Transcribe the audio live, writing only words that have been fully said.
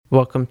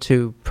Welcome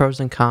to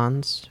Pros and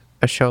Cons,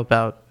 a show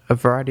about a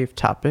variety of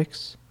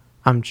topics.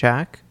 I'm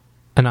Jack.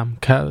 And I'm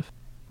Kev.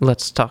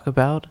 Let's talk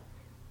about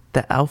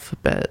the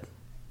alphabet.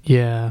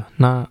 Yeah,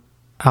 not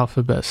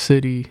Alphabet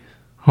City,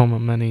 home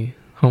of many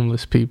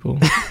homeless people.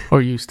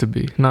 Or used to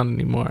be. Not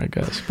anymore, I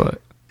guess,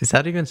 but... Is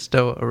that even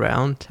still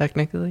around,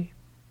 technically?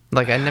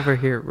 Like, I never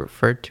hear it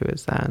referred to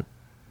as that.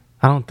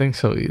 I don't think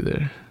so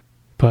either.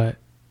 But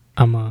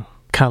I'm a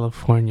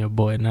California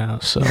boy now,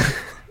 so...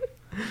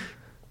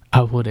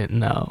 I wouldn't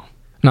know.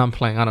 No, I'm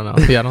playing. I don't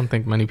know. Yeah, I don't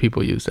think many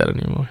people use that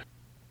anymore.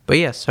 But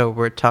yeah, so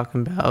we're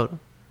talking about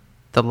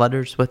the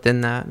letters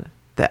within that,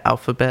 the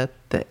alphabet,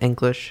 the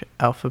English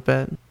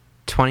alphabet.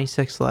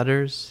 26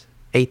 letters,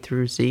 A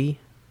through Z.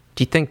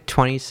 Do you think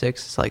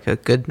 26 is like a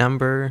good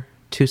number?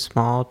 Too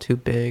small, too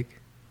big?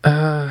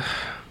 It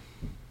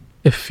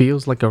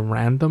feels like a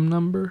random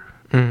number.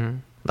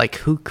 Like,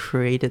 who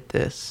created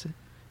this?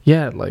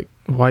 Yeah, like,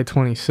 why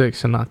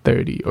 26 and not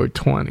 30 or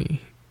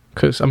 20?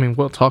 Because, I mean,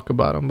 we'll talk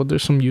about them, but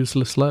there's some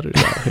useless letters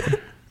out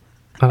here.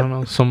 I don't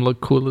know. Some look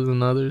cooler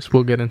than others.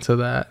 We'll get into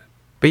that.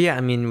 But yeah,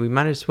 I mean, we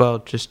might as well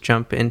just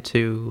jump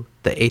into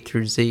the A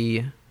through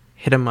Z,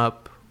 hit them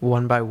up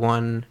one by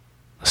one.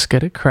 Let's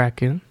get it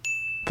cracking.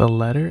 The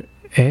letter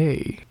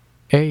A.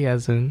 A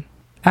as in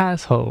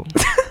asshole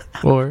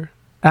or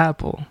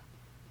apple.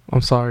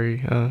 I'm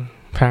sorry,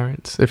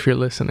 parents, if you're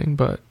listening,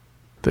 but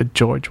the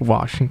George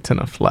Washington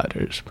of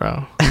letters,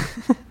 bro.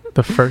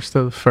 The first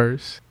of the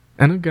first.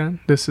 And again,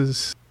 this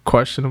is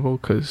questionable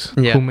because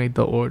who made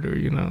the order,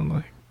 you know?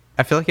 Like,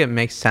 I feel like it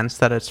makes sense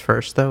that it's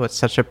first, though. It's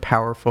such a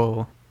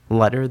powerful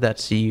letter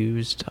that's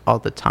used all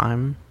the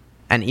time.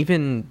 And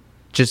even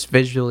just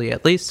visually,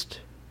 at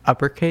least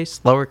uppercase,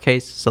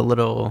 lowercase is a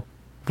little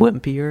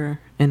wimpier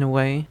in a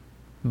way.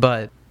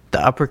 But the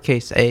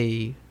uppercase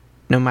A,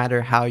 no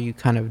matter how you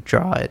kind of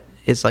draw it,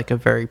 is like a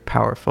very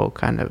powerful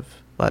kind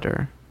of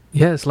letter.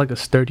 Yeah, it's like a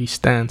sturdy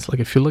stance. Like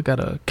if you look at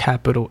a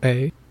capital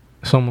A,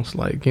 it's almost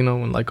like, you know,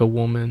 when like a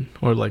woman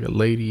or like a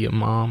lady, a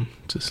mom,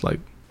 just like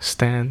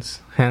stands,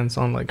 hands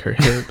on like her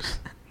hips,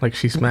 like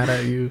she's mad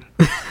at you.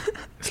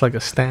 It's like a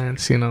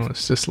stance, you know,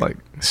 it's just like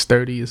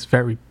sturdy. It's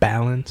very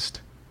balanced,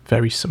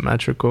 very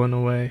symmetrical in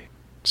a way.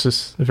 It's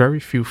just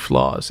very few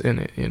flaws in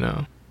it, you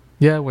know.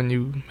 Yeah, when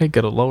you make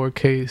it a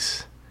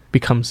lowercase,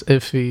 becomes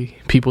iffy.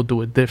 People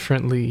do it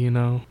differently, you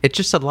know. It's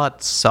just a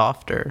lot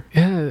softer.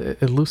 Yeah,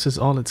 it loses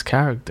all its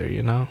character,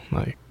 you know.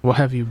 Like, what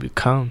have you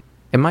become?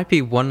 It might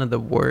be one of the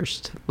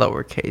worst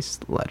lowercase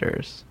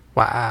letters.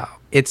 Wow.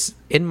 It's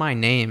in my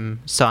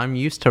name, so I'm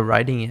used to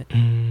writing it.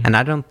 And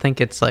I don't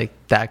think it's like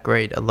that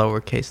great a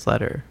lowercase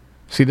letter.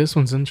 See, this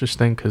one's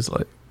interesting because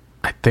like,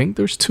 I think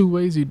there's two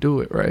ways you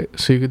do it, right?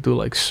 So you could do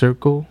like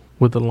circle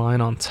with the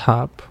line on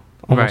top,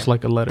 almost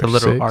like a letter 6. The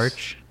little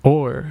arch.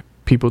 Or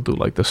people do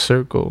like the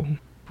circle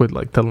with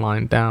like the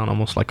line down,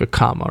 almost like a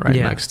comma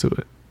next to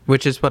it.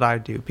 Which is what I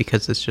do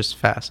because it's just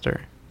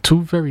faster.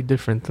 Two very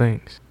different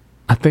things.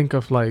 I think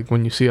of like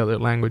when you see other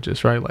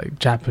languages, right? Like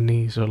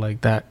Japanese or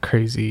like that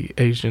crazy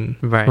Asian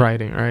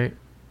writing, right?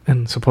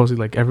 And supposedly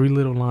like every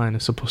little line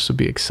is supposed to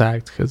be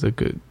exact because it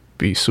could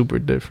be super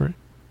different.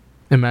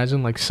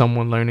 Imagine like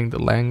someone learning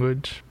the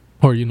language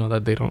or, you know,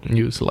 that they don't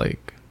use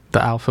like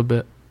the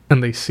alphabet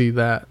and they see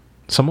that.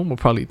 Someone will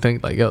probably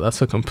think like, yo,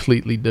 that's a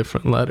completely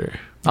different letter.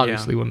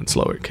 Obviously when it's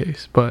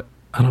lowercase. But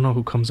I don't know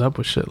who comes up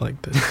with shit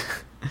like this.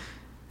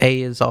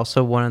 A is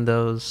also one of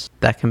those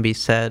that can be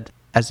said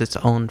as its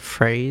own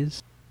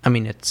phrase. I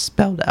mean, it's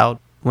spelled out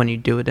when you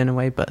do it in a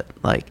way, but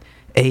like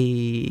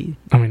A...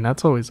 I mean,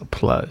 that's always a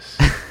plus.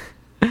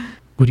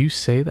 Would you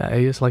say that A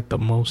is like the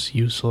most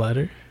used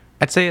letter?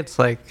 I'd say it's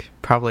like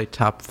probably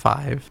top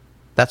 5.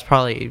 That's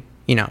probably,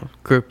 you know,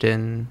 grouped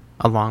in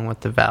along with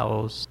the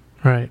vowels.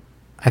 Right.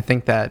 I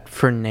think that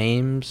for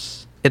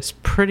names, it's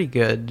pretty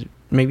good.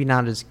 Maybe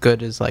not as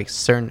good as like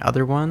certain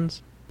other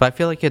ones, but I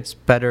feel like it's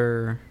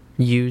better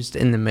used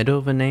in the middle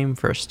of a name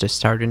versus to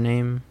start a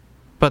name.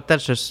 But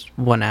that's just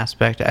one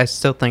aspect. I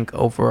still think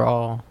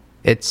overall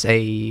it's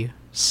a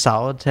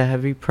solid to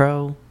heavy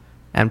pro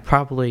and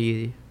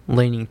probably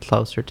leaning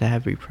closer to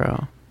heavy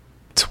pro.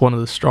 It's one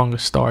of the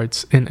strongest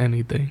starts in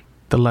anything.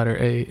 The letter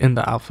A in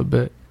the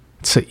alphabet.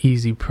 It's an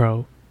easy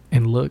pro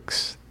in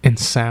looks, in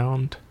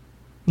sound.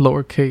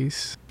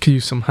 Lowercase could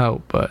use some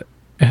help, but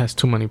it has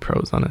too many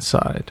pros on its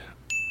side.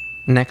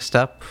 Next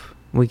up,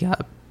 we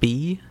got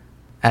B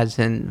as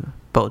in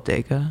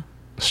bodega.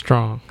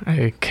 Strong.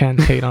 I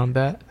can't hate on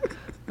that.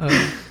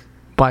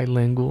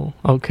 Bilingual,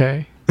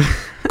 okay.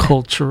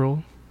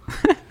 Cultural.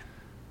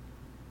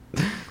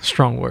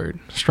 Strong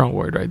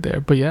word right there.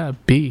 But yeah,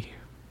 B,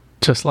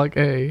 just like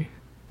A,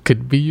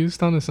 could be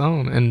used on its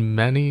own in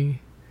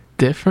many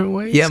different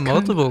ways. Yeah,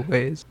 multiple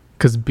ways.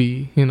 Because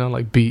B, you know,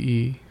 like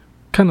B-E,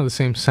 kind of the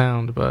same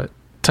sound, but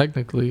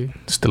technically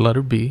it's the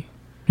letter B.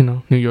 You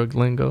know, New York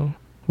lingo.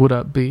 What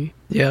up, B?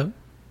 Yeah.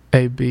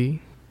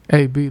 A-B.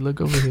 A-B, look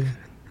over here.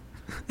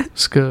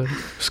 It's good,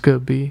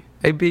 B.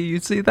 Hey, B, you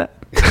see that?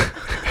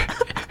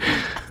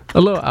 A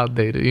little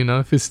outdated, you know,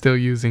 if it's still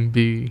using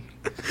B.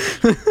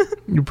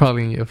 You're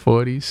probably in your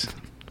 40s,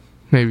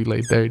 maybe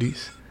late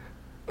 30s.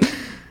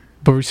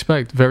 But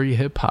respect, very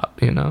hip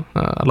hop, you know?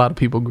 A lot of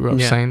people grew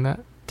up saying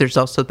that. There's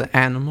also the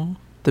animal,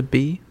 the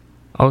bee.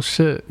 Oh,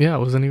 shit. Yeah, I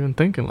wasn't even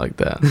thinking like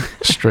that.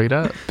 Straight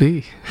up,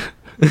 bee.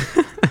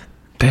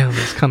 Damn,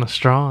 that's kind of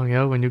strong,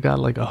 yo, when you got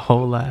like a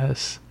whole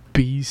ass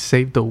bee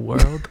save the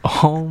world.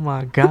 Oh,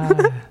 my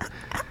God.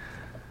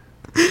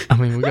 I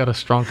mean, we got a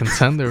strong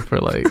contender for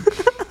like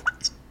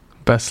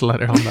best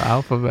letter on the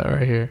alphabet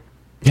right here.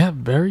 Yeah,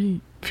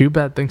 very few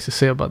bad things to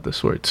say about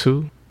this word,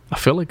 too. I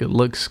feel like it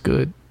looks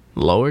good.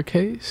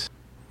 Lowercase,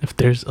 if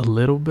there's a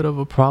little bit of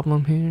a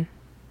problem here,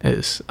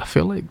 is I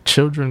feel like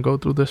children go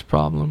through this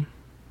problem.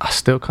 I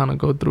still kind of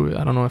go through it.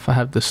 I don't know if I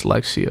have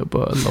dyslexia,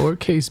 but a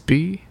lowercase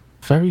b,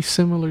 very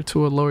similar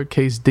to a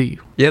lowercase d.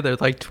 Yeah, they're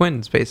like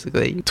twins,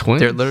 basically.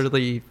 Twins? They're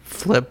literally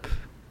flip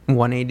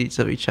 180s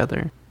of each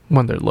other.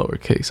 When they're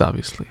lowercase,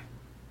 obviously.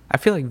 I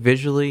feel like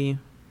visually,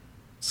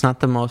 it's not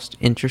the most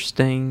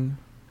interesting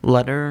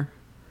letter,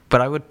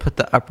 but I would put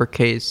the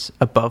uppercase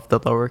above the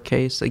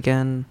lowercase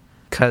again,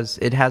 because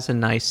it has a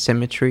nice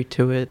symmetry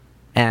to it,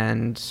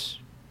 and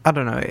I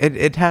don't know,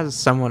 it has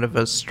somewhat of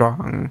a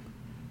strong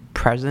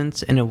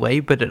presence in a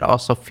way, but it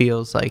also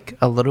feels like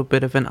a little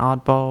bit of an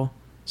oddball,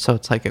 so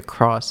it's like a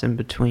cross in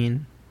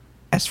between.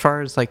 As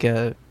far as like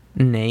a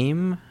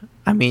name,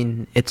 I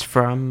mean, it's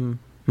from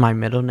my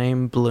middle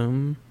name,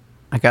 Bloom.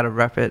 I gotta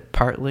rep it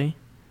partly.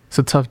 It's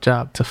a tough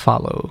job to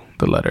follow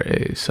the letter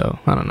A, so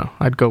I don't know,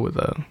 I'd go with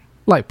a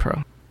light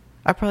pro.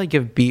 I'd probably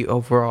give B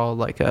overall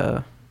like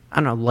a, I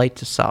don't know, light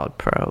to solid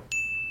pro.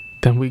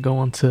 Then we go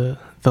on to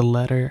the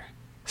letter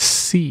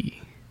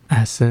C,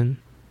 as in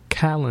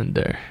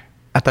calendar.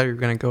 I thought you were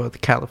going to go with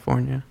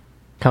California.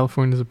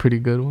 California's a pretty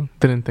good one.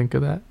 Didn't think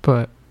of that.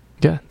 But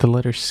yeah, the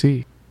letter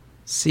C.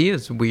 C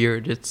is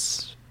weird.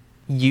 It's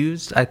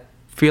used, I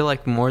feel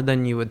like, more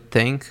than you would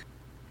think.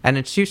 And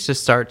it's used to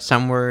start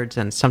some words,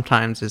 and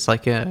sometimes it's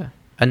like a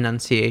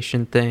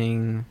enunciation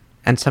thing.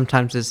 And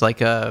sometimes it's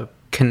like a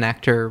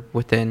connector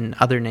within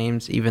other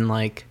names, even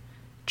like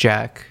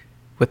Jack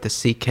with the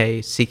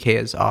CK. CK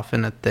is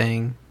often a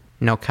thing.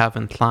 No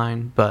Calvin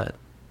Klein, but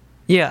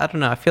yeah, I don't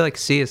know. I feel like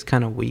C is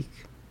kind of weak.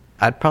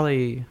 I'd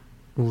probably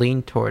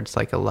lean towards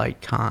like a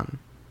light con.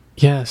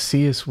 Yeah,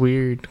 C is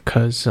weird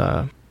because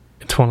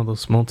it's one of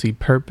those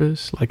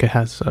multi-purpose. Like it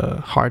has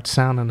a hard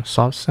sound and a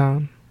soft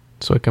sound.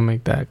 So it can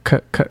make that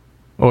cut.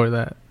 Or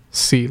that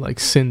C, like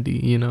Cindy,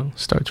 you know,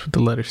 starts with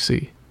the letter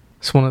C.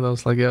 It's one of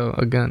those like, yo,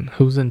 again,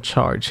 who's in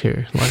charge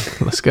here?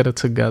 Like, let's get it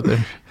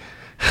together.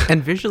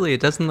 And visually,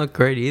 it doesn't look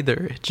great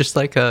either. It's just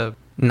like a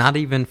not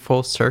even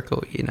full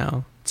circle, you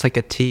know? It's like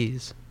a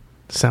tease.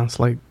 Sounds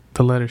like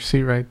the letter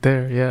C right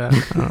there,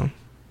 yeah.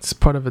 It's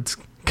part of its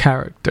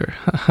character.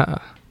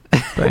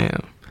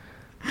 Bam.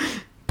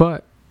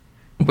 But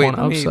wait,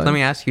 let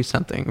me ask you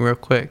something real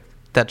quick.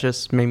 That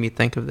just made me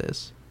think of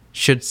this.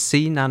 Should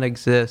C not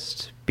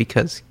exist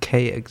because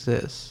K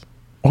exists?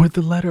 Or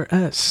the letter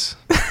S.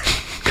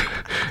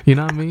 You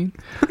know what I mean?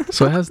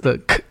 So it has the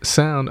K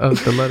sound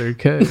of the letter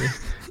K.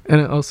 And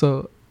it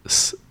also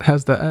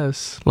has the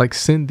S, like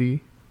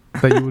Cindy,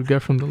 that you would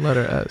get from the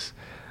letter S.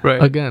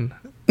 Right. Again,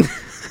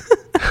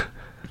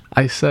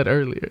 I said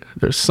earlier,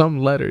 there's some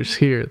letters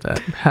here that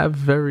have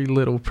very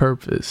little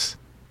purpose.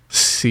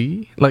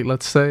 C, like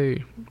let's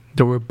say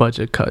there were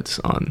budget cuts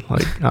on,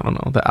 like, I don't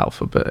know, the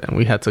alphabet, and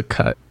we had to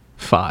cut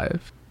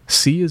 5.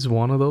 C is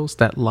one of those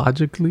that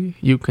logically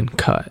you can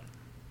cut.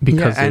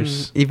 Because yeah,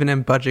 and even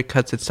in budget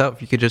cuts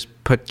itself, you could just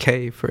put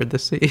K for the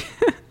C.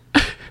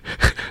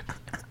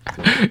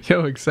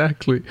 Yo,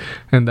 exactly.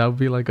 And that would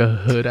be like a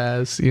hood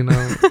ass, you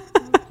know,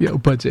 yo,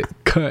 budget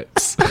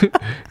cuts.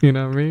 You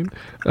know what I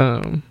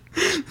mean?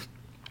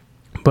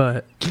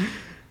 But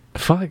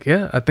fuck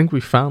yeah, I think we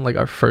found like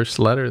our first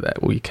letter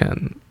that we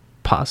can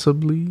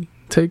possibly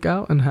take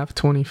out and have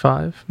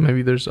 25.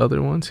 Maybe there's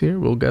other ones here.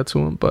 We'll get to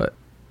them, but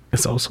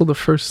it's also the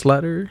first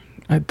letter,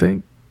 I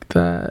think,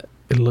 that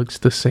it looks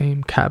the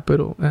same,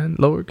 capital and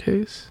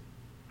lowercase,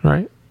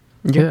 right?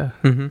 Yeah.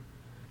 Mm-hmm.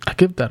 I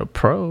give that a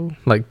pro,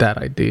 like that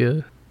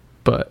idea.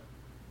 But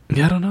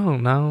yeah, I don't know.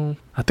 Now,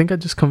 I think I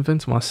just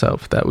convinced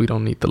myself that we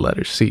don't need the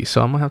letter C.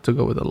 So I'm going to have to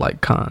go with a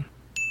light con.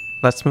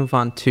 Let's move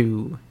on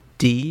to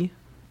D,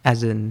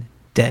 as in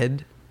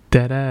dead.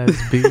 Dead ass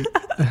B.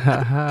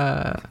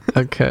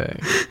 Okay.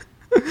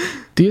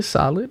 D is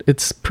solid.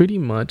 It's pretty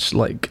much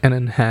like an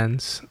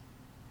enhanced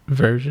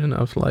version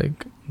of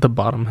like the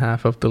bottom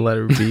half of the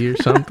letter B or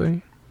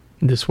something.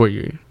 This where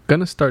you're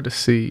gonna start to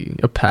see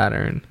a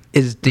pattern.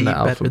 Is D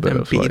better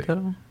than B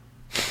though?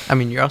 I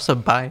mean, you're also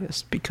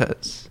biased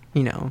because,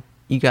 you know,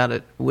 you got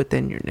it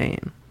within your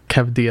name.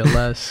 Kev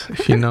DLS,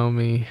 if you know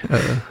me.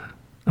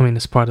 I mean,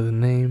 it's part of the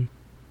name.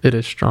 It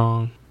is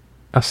strong.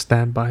 I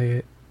stand by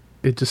it.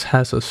 It just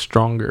has a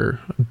stronger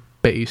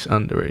base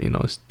under it. You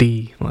know, it's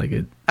D. Like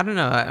it. I don't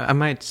know. I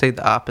might say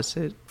the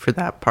opposite for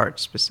that part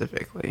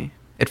specifically.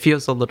 It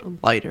feels a little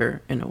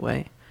lighter in a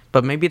way.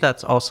 But maybe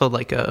that's also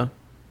like a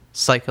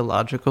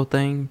psychological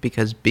thing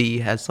because B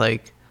has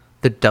like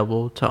the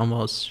double to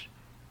almost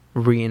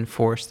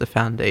reinforce the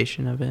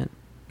foundation of it.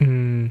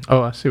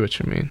 Oh, I see what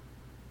you mean.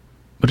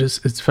 But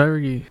it's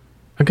very,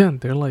 again,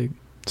 they're like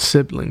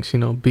siblings,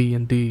 B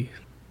and D.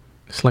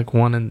 It's like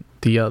one and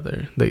the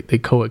other. They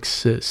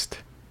coexist.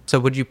 So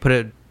would you put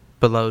it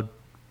below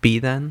B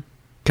then?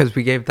 Because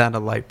we gave that a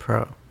light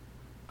pro.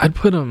 I'd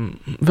put them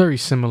very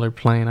similar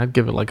plane. I'd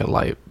give it like a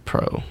light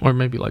pro, or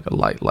maybe like a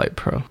light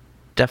pro.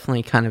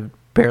 Definitely kind of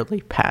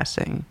barely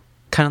passing.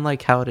 Kind of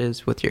like how it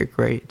is with your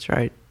grades,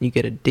 right? You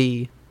get a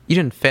D. You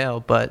didn't fail,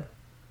 but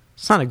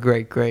it's not a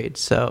great grade,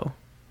 so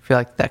I feel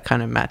like that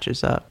kind of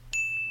matches up.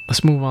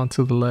 Let's move on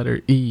to the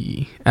letter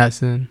E,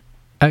 as in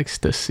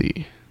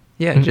ecstasy.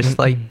 Yeah, just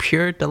like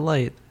pure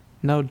delight.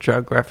 No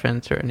drug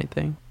reference or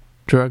anything.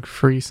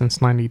 Drug-free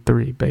since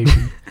 93, baby.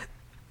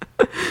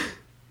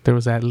 There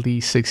was at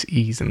least 6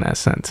 E's in that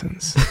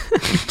sentence.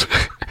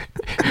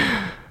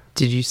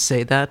 Did you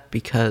say that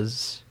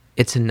because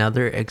it's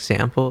another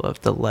example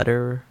of the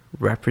letter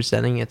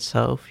representing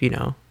itself,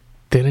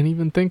 Didn't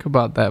even think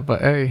about that,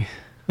 but hey.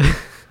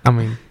 I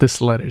mean,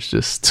 this letter's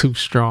just too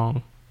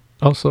strong.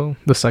 Also,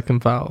 the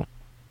second vowel.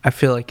 I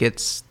feel like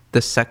it's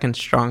the second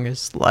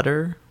strongest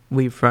letter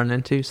we've run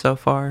into so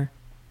far.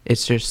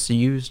 It's just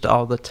used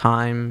all the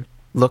time.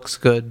 Looks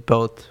good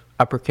both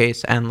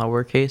uppercase and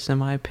lowercase, in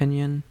my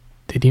opinion.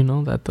 Did you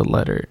know that the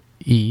letter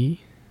E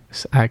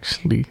is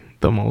actually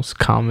the most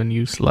common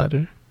used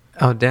letter?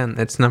 Oh, damn.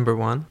 It's number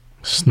 1?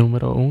 It's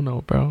numero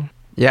uno, bro.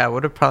 Yeah, I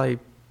would have probably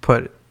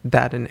put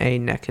that and A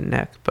neck and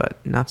neck, but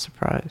not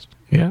surprised.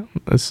 Yeah,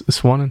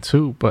 it's 1 and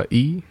 2, but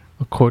E,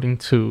 according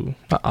to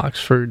the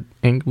Oxford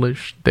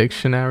English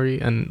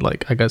Dictionary and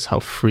I guess how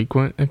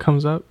frequent it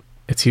comes up,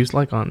 it's used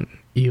on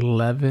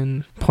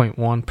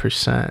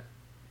 11.1%,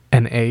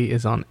 and A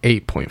is on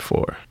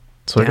 8.4.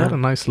 So I got a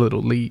nice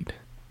little lead.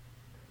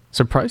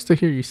 Surprised to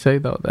hear you say,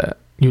 though, that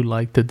you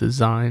like the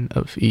design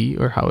of E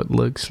or how it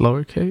looks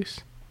lowercase.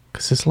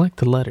 Because it's like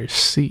the letter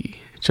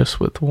C, just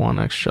with 1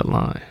 extra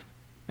line.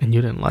 And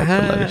you didn't like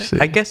the letter C.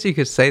 I guess you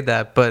could say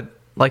that, but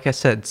like I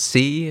said,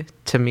 C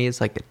to me is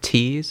like a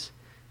tease.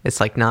 It's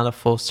not a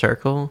full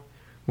circle.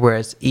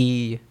 Whereas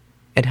E,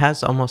 it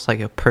has almost like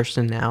a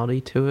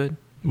personality to it.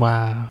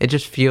 Wow. It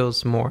just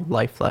feels more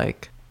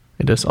lifelike.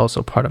 It is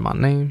also part of my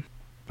name.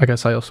 I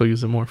guess I also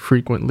use it more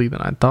frequently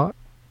than I thought.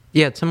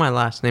 Yeah, it's in my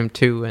last name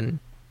too, and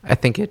I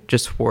think it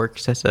just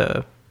works as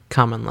a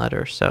common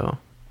letter, so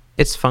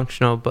it's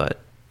functional, but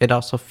it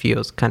also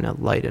feels kind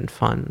of light and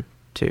fun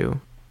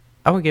too.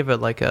 I would give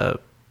it a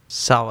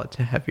solid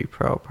to heavy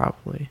pro,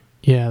 probably.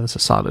 Yeah, that's a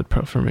solid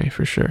pro for me,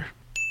 for sure.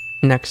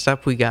 Next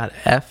up, we got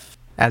F,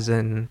 as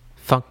in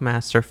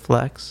Funkmaster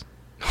Flex.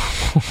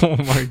 Oh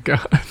my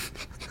god.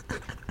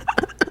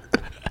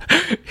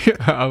 Yeah,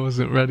 I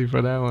wasn't ready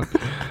for that one.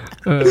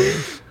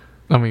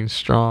 I mean,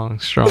 strong.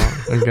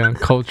 Again,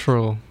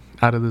 cultural,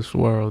 out of this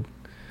world.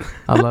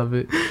 I love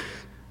it.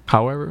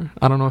 However,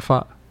 I don't know if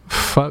I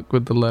fuck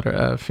with the letter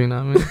F, you know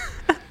what I mean?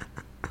 I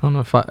don't know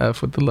if I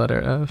F with the letter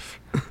F.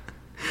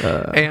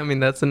 Hey, I mean,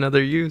 that's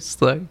another use,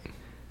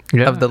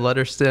 of the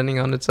letter standing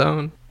on its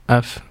own.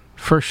 F,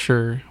 for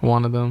sure,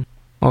 one of them.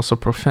 Also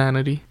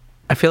profanity.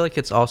 I feel like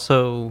it's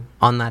also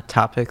on that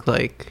topic,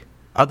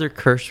 other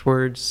curse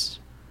words,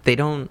 they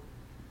don't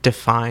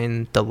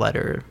define the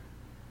letter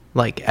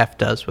like F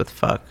does with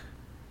fuck.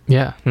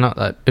 Yeah, not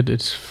that it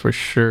is for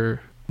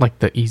sure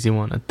the easy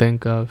one to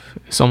think of.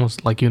 It's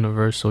almost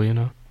universal,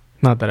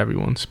 Not that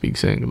everyone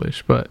speaks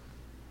English, but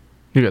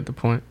you get the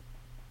point.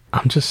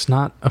 I'm just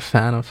not a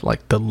fan of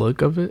the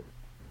look of it.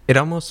 It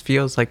almost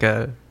feels like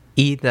a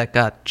E that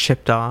got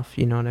chipped off,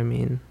 you know what I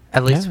mean?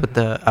 At least with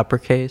the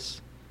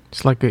uppercase.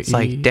 It's like it's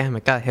E. Damn,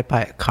 it got hit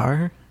by a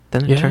car,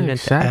 then it turned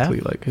into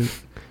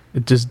F.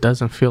 It just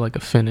doesn't feel like a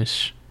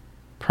finished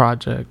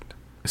project.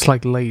 It's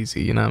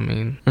lazy, you know what I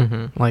mean?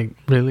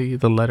 Mm-hmm. Really,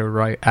 the letter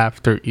right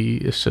after E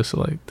is just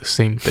the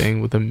same thing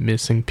with a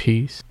missing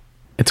piece.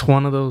 It's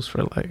one of those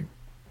where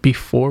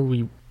before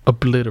we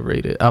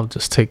obliterate it, I'll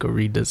just take a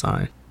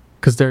redesign.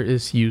 Because there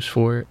is use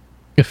for it.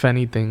 If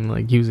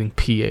anything, using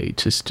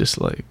PH is just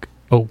a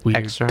weird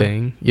extra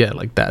thing. Yeah,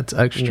 that's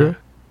extra. Yeah.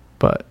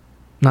 But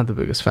not the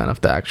biggest fan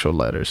of the actual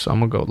letters, so I'm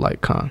going to go light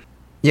con.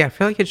 Yeah, I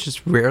feel like it's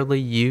just rarely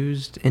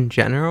used in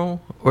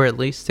general, or at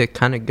least it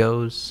kind of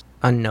goes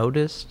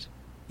unnoticed,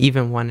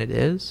 even when it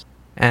is.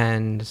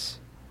 And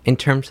in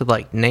terms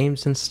of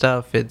names and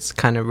stuff, it's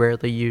kind of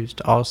rarely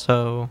used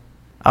also.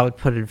 I would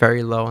put it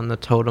very low on the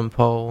totem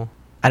pole.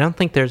 I don't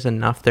think there's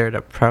enough there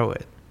to pro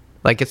it.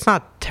 It's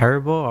not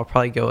terrible. I'll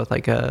probably go with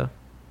a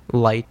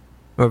light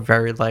or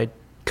very light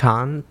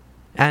con.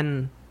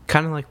 And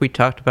kind of like we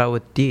talked about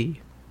with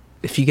D,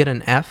 if you get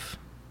an F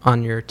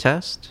on your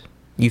test,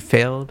 you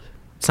failed.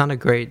 It's not a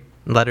great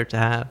letter to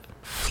have.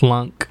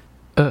 Flunk.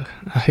 I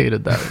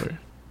hated that word.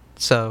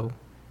 So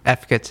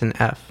F gets an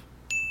F.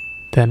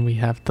 Then we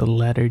have the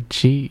letter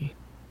G,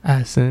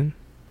 as in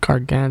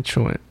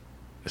gargantuan.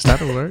 Is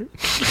that a word?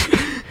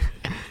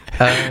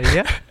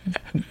 Yeah.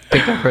 I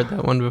think I've heard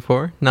that one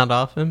before. Not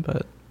often,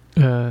 but...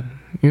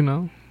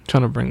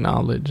 trying to bring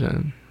knowledge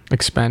and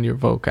expand your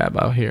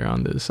vocab out here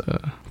on this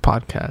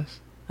podcast.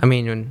 I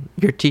mean, when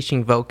you're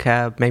teaching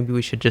vocab, maybe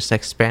we should just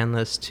expand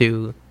this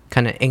to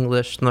kind of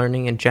English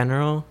learning in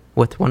general.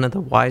 with one of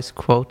the wise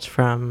quotes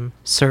from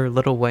Sir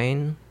Little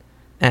Wayne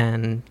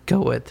and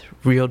go with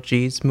real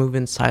G's move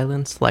in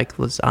silence like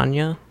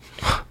lasagna,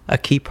 a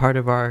key part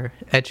of our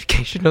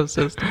educational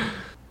system.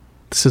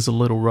 This is a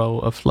little row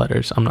of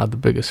letters I'm not the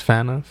biggest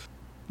fan of.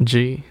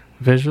 G,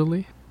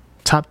 visually,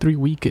 top 3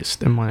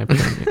 weakest in my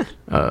opinion.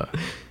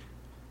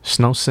 There's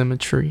no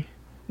symmetry.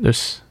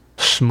 There's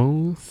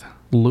smooth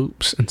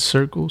loops and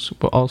circles,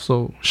 but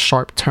also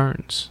sharp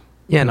turns.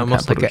 Yeah, and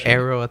almost like an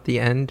arrow at the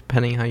end,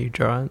 depending how you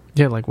draw it.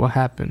 Yeah, like what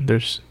happened?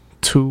 There's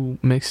 2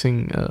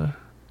 mixing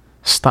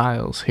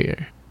styles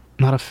here.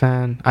 Not a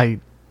fan. I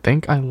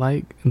think I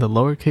like the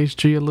lowercase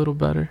g a little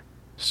better.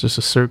 It's just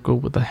a circle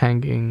with a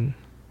hanging,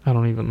 I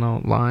don't even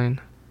know, line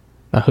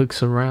that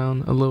hooks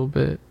around a little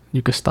bit.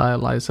 You could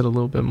stylize it a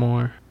little bit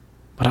more.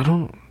 But I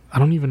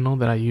don't even know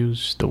that I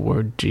use the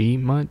word G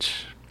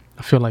much.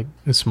 I feel like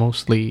it's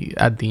mostly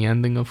at the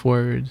ending of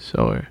words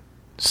or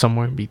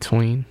somewhere in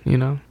between, you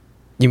know?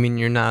 You mean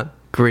you're not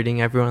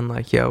greeting everyone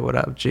like, yo, what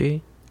up,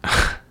 G?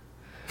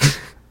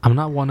 I'm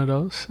not one of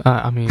those.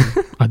 I mean,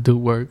 I do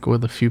work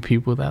with a few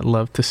people that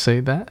love to say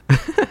that.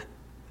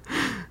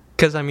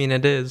 Because, I mean,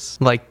 it is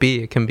like B.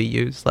 It can be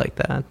used like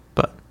that,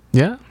 but...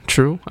 Yeah,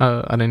 true.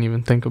 I didn't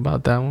even think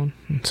about that one.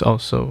 It's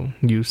also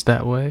used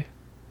that way.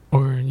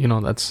 Or, you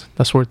know,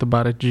 that's worth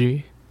about a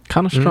G.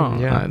 Kind of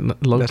strong. Yeah,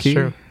 low key.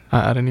 True.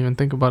 I didn't even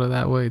think about it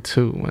that way,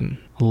 too. When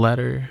a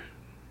letter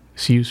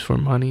is used for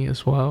money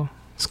as well,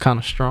 it's kind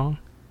of strong.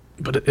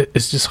 But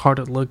it's just hard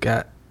to look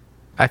at.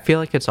 I feel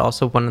like it's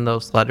also one of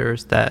those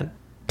letters that,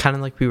 kind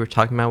of like we were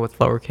talking about with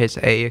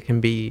lowercase a, it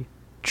can be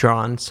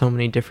drawn so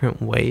many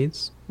different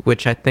ways,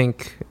 which I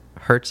think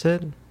hurts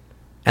it.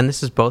 And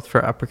this is both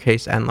for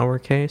uppercase and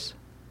lowercase.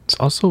 It's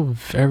also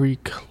very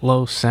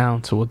close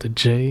sound to what the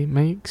J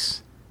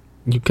makes.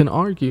 You can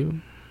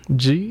argue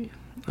G,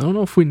 I don't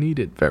know if we need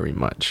it very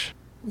much.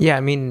 Yeah,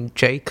 I mean,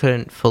 J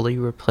couldn't fully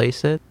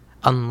replace it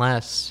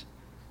unless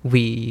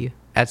we,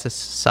 as a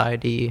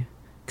society,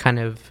 kind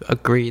of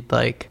agreed,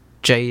 like,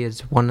 J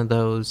is one of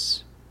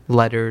those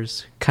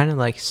letters, kind of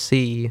like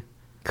C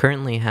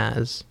currently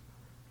has,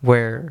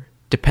 where,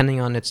 depending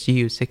on its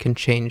use, it can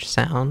change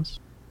sounds.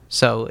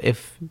 So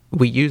if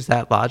we use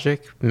that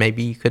logic,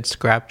 maybe you could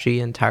scrap G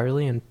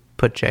entirely and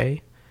put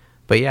J.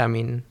 But yeah, I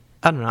mean,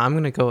 I don't know. I'm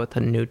going to go with a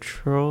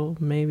neutral,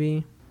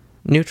 maybe.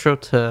 Neutral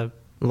to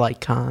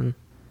light con.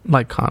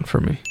 Light con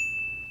for me.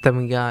 Then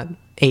we got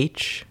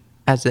H,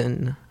 as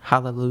in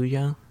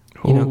hallelujah.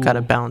 You know, got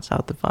to balance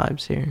out the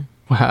vibes here.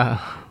 Wow.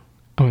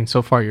 I mean,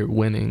 so far you're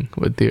winning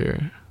with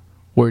your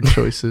word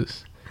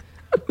choices.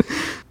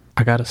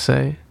 I gotta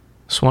say,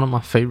 it's one of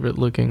my favorite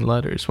looking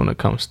letters when it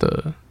comes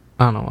to,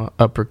 I don't know,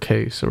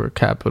 uppercase or a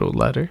capital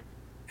letter.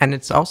 And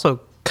it's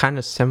also kind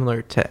of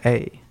similar to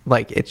A.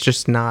 Like, it's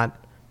just not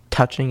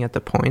touching at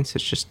the points.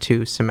 It's just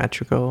too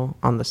symmetrical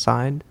on the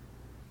side.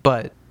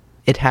 But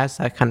it has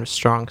that kind of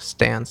strong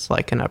stance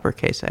like an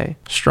uppercase A.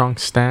 Strong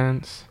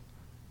stance,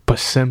 but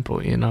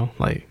simple, you know,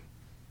 like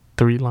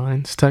 3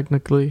 lines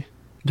technically.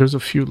 There's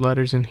a few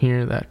letters in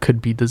here that could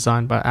be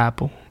designed by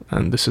Apple,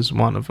 and this is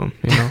one of them,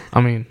 you know?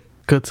 I mean,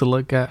 good to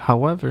look at.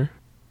 However,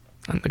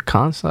 on the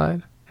con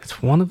side,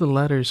 it's one of the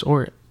letters,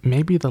 or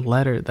maybe the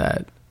letter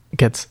that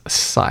gets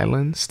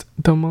silenced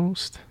the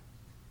most,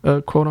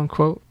 quote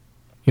unquote.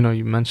 You know,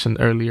 you mentioned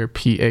earlier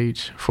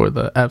PH for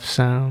the F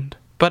sound.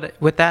 But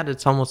with that,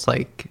 it's almost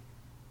like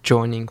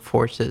joining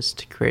forces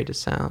to create a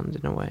sound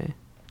in a way.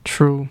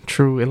 True.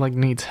 It like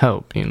needs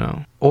help, you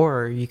know?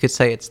 Or you could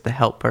say it's the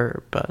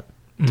helper, but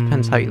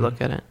depends how you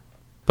look at it.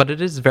 But it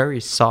is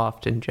very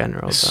soft in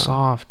general. It's though.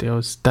 Soft,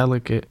 it's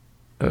delicate.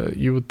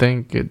 You would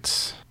think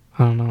it's,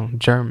 I don't know,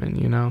 German,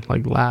 you know,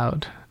 like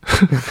loud.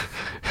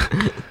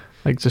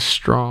 Like just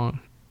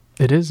strong.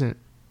 It isn't.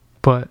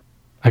 But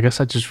I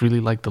guess I just really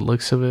like the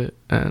looks of it.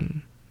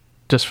 And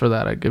just for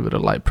that, I give it a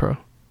light pro.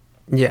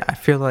 Yeah, I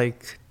feel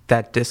like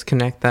that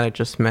disconnect that I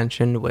just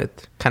mentioned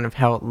with kind of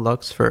how it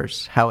looks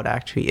versus how it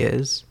actually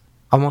is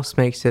almost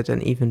makes it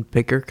an even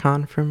bigger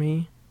con for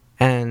me.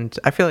 And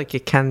I feel like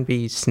it can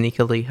be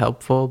sneakily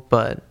helpful,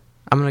 but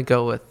I'm going to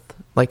go with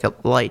like a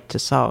light to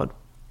solid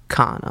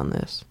con on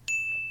this.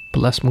 But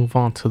let's move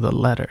on to the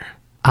letter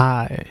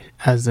I,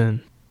 as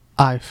in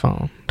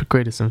iPhone, the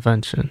greatest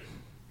invention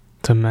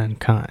to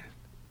mankind.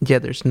 Yeah,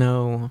 there's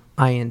no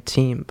I in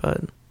team,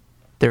 but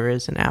there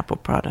is in Apple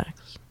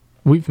products.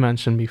 We've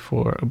mentioned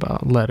before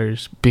about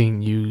letters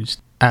being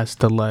used as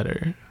the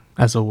letter,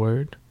 as a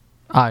word.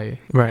 I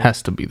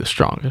has to be the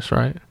strongest,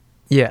 right?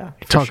 Yeah,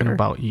 You're talking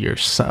about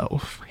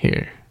yourself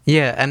here.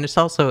 Yeah, and it's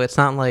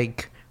not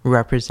like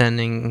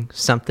representing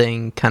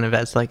something kind of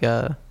as like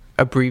a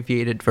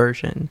abbreviated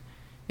version.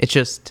 It's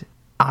just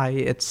I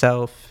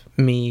itself,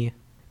 me,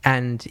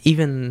 and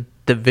even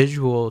the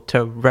visual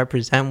to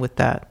represent with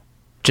that,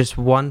 just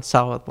one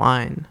solid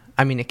line.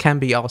 I mean, it can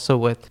be also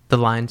with the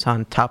lines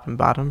on top and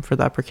bottom for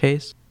the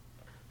uppercase,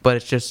 but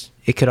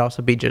it could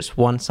also be just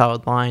one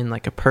solid line,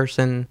 like a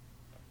person,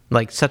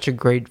 like such a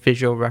great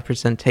visual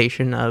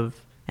representation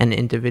of an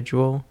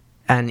individual.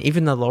 And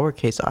even the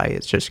lowercase I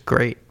is just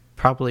great.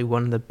 Probably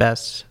one of the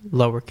best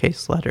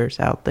lowercase letters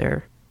out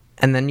there.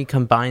 And then you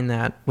combine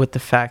that with the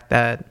fact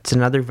that it's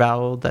another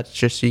vowel that's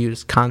just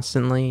used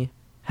constantly,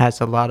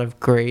 has a lot of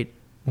great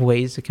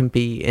ways it can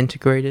be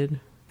integrated.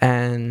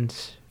 And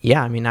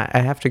yeah, I mean, I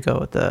have to go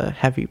with the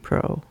heavy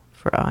pro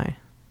for I.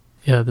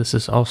 Yeah, this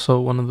is also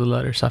one of the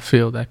letters I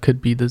feel that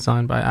could be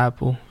designed by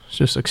Apple. It's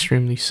just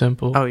extremely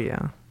simple. Oh,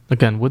 yeah.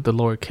 Again, with the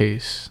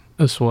lowercase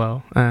as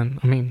well. And,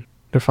 I mean,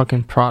 their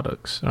fucking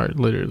products are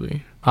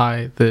literally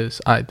I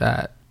this, I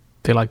that.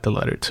 They like the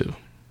letter too,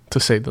 to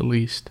say the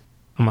least.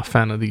 I'm a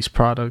fan of these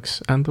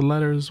products and the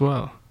letter as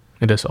well.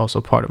 It is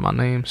also part of my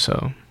name,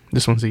 so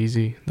this one's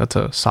easy. That's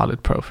a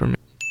solid pro for me.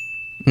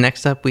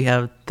 Next up, we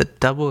have the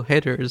double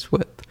hitters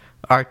with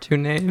our two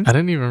names. I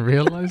didn't even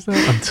realize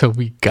that until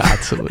we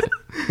got to it,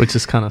 which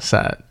is kind of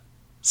sad.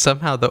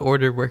 Somehow the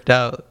order worked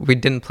out. We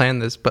didn't plan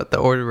this, but the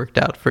order worked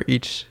out for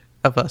each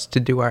of us to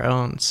do our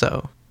own.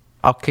 So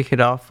I'll kick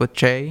it off with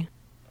J,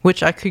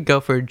 which I could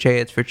go for J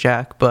as for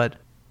Jack, but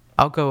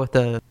I'll go with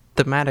a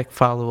thematic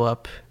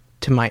follow-up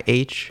to my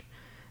H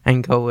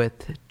and go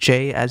with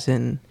J as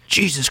in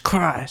Jesus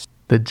Christ.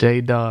 The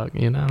J dog,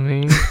 you know what I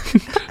mean?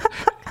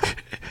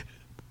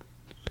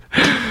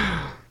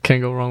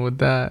 Can't go wrong with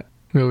that.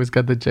 We always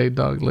got the J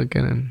dog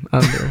looking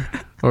under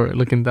or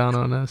looking down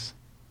on us.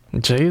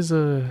 J is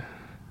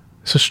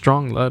it's a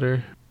strong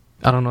letter.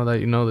 I don't know that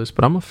you know this,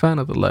 but I'm a fan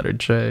of the letter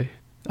J.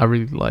 I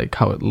really like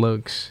how it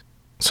looks.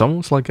 It's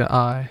almost like an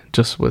I,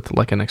 just with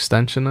like an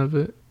extension of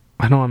it.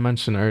 I know I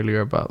mentioned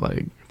earlier about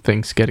like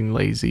things getting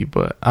lazy,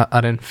 but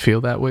I didn't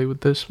feel that way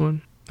with this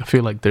one. I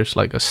feel like there's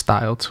like a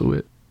style to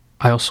it.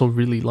 I also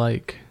really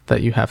like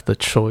that you have the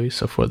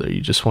choice of whether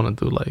you just want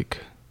to do like,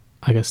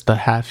 I guess the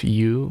half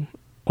U,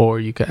 or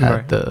you could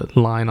add the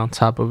line on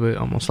top of it,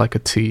 almost like a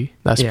T.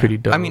 That's pretty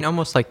dope. I mean,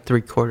 almost like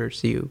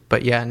 3/4 U,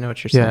 but yeah, I know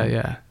what you're saying.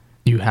 Yeah.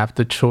 You have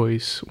the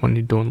choice when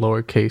you're doing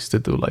lowercase to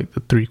do like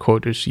the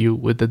 3/4 U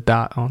with the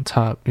dot on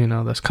top. You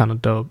know, that's kind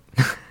of dope.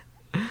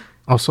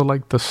 Also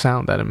like the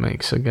sound that it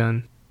makes.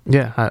 Again,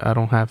 yeah, I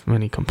don't have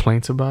many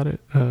complaints about it.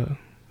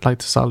 Like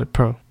the solid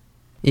pro.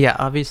 Yeah,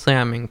 obviously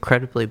I'm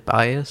incredibly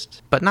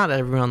biased, but not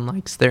everyone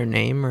likes their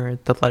name or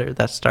the letter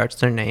that starts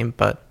their name,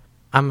 but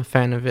I'm a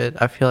fan of it.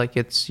 I feel like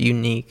it's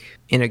unique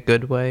in a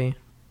good way,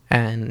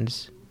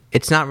 and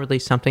it's not really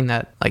something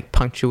that like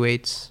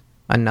punctuates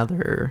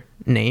another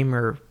name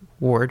or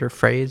word or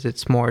phrase.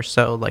 It's more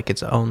so like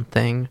its own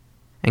thing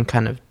and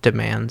kind of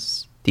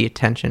demands the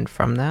attention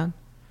from that.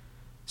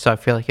 So I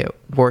feel like it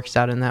works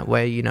out in that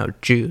way, you know,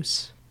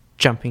 juice,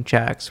 jumping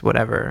jacks,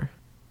 whatever.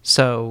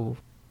 So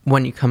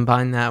when you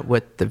combine that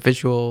with the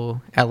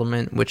visual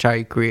element, which I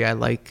agree, I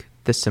like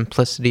the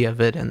simplicity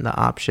of it and the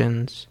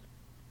options,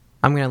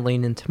 I'm going to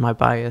lean into my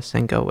bias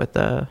and go with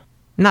a,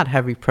 not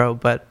heavy pro,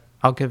 but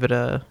I'll give it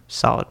a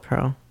solid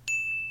pro.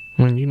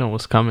 I mean, you know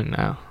what's coming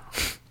now.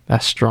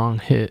 That strong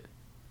hit,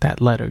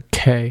 that letter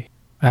K,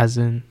 as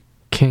in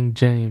King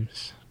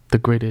James, the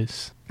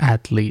greatest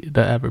athlete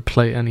to ever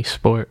play any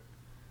sport.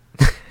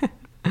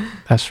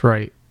 That's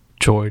right,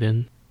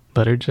 Jordan.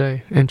 Letter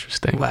J,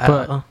 interesting. Wow.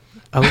 But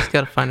always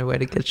got to find a way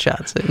to get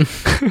shots in.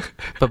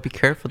 But be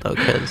careful, though,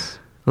 because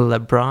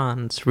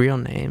LeBron's real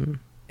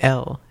name,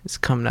 L, is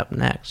coming up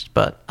next.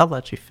 But I'll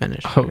let you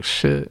finish. Oh,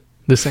 shit.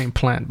 This ain't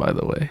planned, by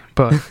the way.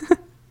 But,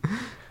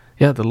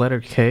 yeah, the letter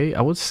K,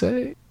 I would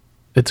say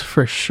it's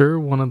for sure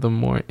one of the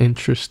more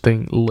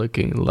interesting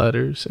looking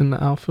letters in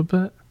the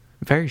alphabet.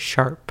 Very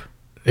sharp.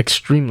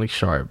 Extremely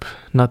sharp.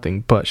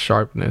 Nothing but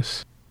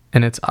sharpness.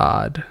 And it's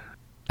odd.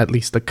 At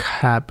least the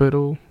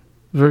capital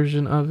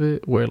version of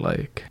it, where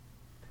like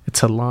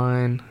it's a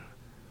line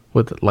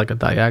with like a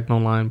diagonal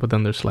line, but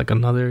then there's like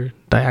another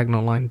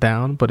diagonal line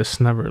down, but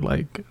it's never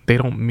like they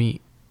don't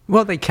meet.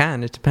 Well, they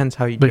can. It depends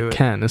how you do it. They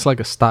can. It's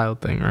like a style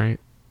thing, right?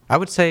 I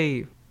would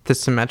say the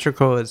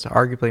symmetrical is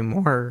arguably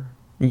more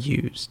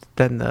used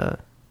than the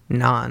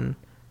non,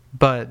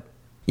 but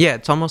yeah,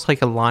 it's almost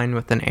like a line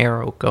with an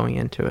arrow going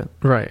into it.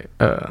 Right.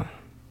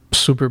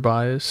 Super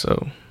biased,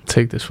 so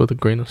take this with a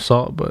grain of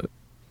salt, but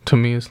to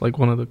me it's like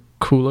one of the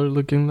cooler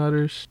looking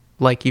letters.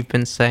 Like you've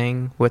been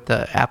saying with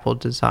the Apple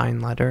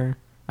design letter,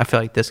 I feel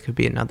like this could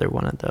be another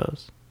one of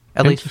those.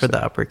 At least for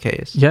the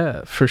uppercase.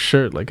 Yeah, for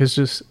sure. Like it's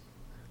just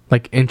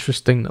like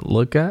interesting to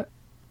look at.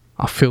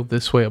 I'll feel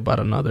this way about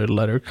another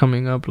letter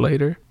coming up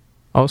later.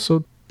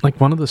 Also, like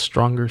one of the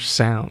stronger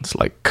sounds,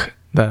 like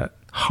that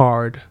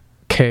hard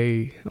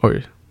K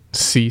or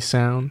C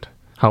sound.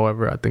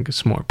 However, I think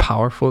it's more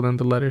powerful than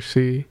the letter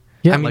C.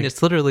 Yeah, I mean, like,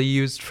 it's literally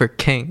used for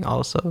king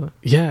also.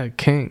 Yeah,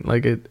 king.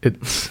 Like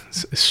it's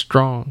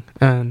strong.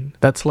 And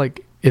that's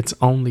like its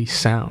only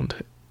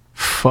sound.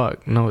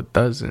 Fuck, no it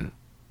doesn't.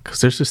 Because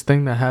there's this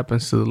thing that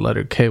happens to the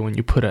letter K when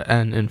you put an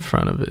N in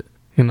front of it.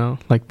 You know,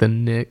 like the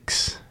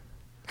Knicks.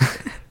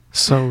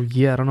 So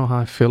yeah, I don't know how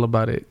I feel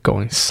about it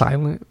going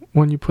silent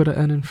when you put an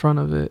N in front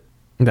of it.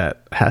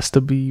 That has to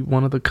be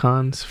one of the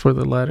cons for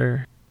the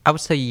letter. I would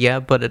say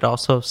yeah, but it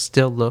also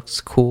still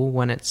looks cool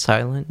when it's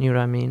silent, you know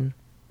what I mean?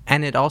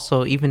 And it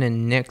also, even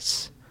in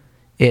Knicks,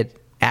 it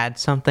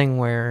adds something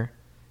where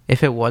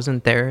if it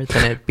wasn't there,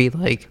 then it'd be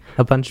like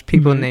a bunch of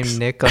people named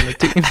Nick on the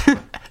team.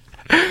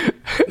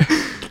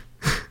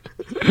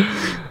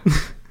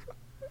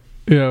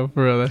 Yeah,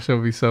 for real, that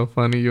should be so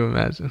funny. You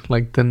imagine,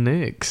 like the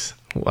Knicks.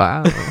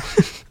 Wow.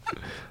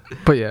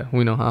 But yeah,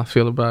 we know how I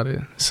feel about it.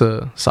 It's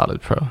a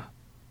solid pro.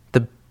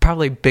 The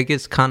probably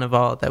biggest con of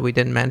all that we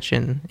didn't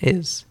mention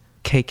is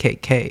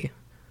KKK.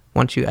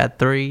 Once you add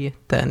 3,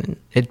 then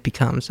it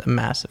becomes a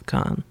massive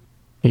con.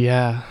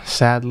 Yeah,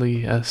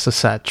 sadly, it's a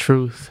sad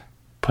truth.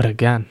 But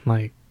again,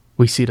 like,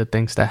 we see the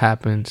things that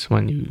happens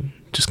when you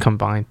just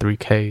combine 3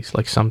 Ks,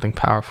 like something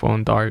powerful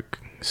and dark.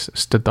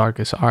 It's the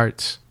darkest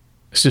arts.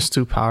 It's just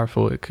too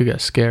powerful. It could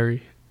get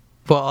scary.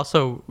 Well,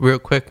 also, real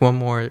quick, one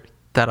more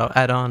that I'll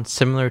add on.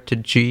 Similar to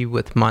G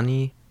with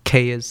money,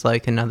 K is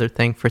like another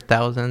thing for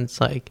thousands.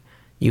 Like,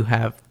 you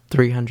have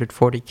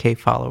 340K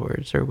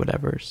followers or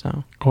whatever,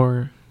 so.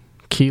 Or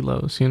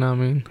kilos, you know what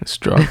I mean? It's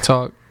drug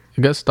talk.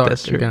 It gets dark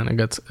again.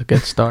 It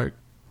gets dark.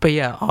 But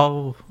yeah,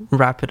 I'll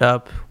wrap it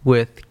up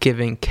with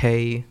giving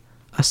K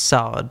a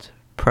solid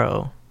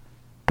pro.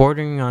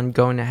 Bordering on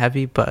going to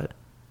heavy, but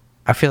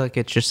I feel like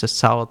it's just a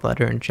solid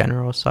letter in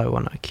general, so I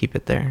want to keep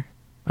it there.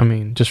 I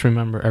mean, just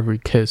remember every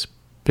kiss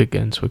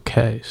begins with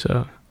K,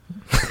 so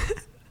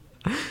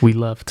we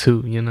love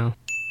too, you know?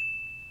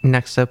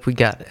 Next up, we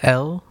got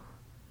L,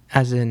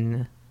 as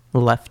in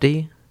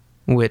lefty,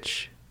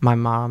 which my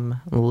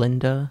mom,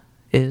 Linda,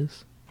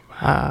 is.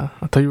 I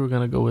thought you were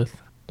going to go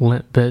with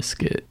Limp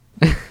Bizkit.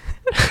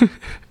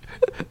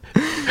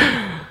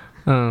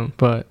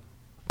 But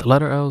the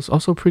letter L is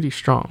also pretty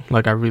strong.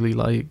 Like, I really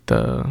like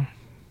the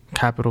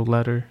capital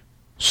letter.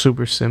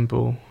 Super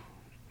simple.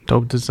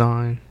 Dope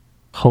design.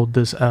 Hold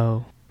this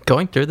L.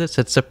 Going through this,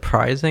 it's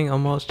surprising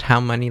almost how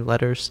many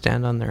letters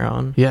stand on their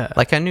own. Yeah.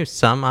 Like, I knew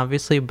some,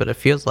 obviously, but it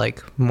feels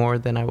like more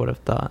than I would have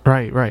thought.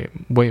 Right.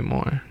 Way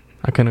more.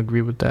 I can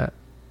agree with that.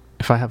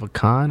 If I have a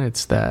con,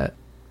 it's that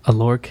a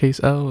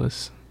lowercase L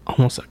is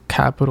almost a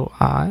capital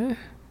I,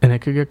 and it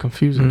could get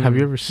confusing. Have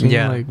you ever seen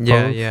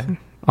both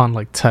on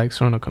like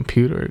text or on a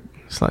computer?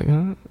 It's like,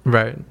 huh?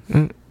 Right.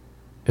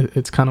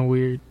 It's kind of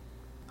weird.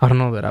 I don't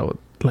know that I would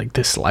like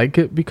dislike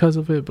it because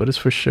of it, but it's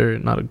for sure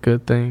not a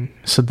good thing.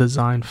 It's a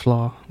design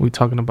flaw. We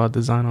talking about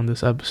design on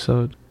this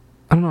episode.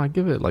 I don't know. I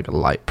give it like a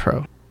light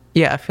pro.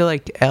 Yeah, I feel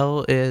like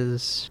L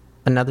is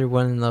another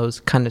one of those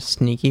kind of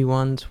sneaky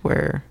ones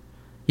where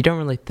you don't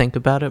really think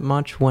about it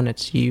much when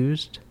it's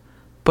used,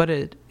 but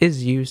it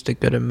is used a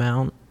good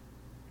amount,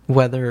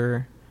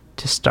 whether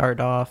to start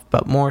off,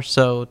 but more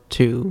so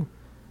to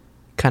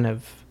kind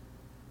of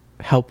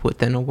help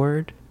within a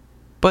word.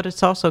 But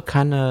it's also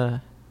kind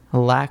of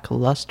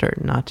lackluster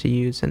not to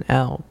use an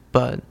L.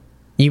 But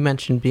you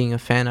mentioned being a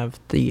fan of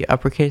the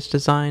uppercase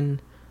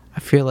design. I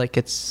feel like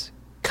it's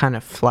kind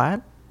of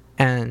flat,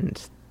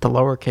 and the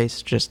lowercase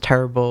is just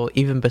terrible,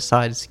 even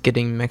besides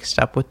getting mixed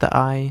up with the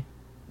I.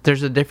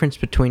 There's a difference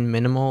between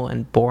minimal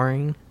and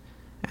boring,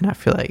 and I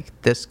feel like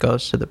this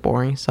goes to the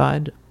boring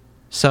side.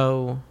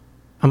 So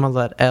I'm going to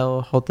let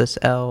L hold this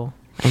L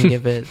and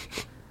give it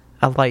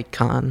a light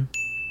con.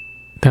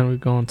 Then we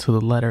go into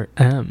the letter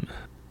M,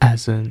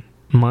 as in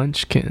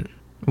Munchkin.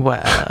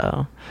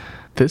 Wow.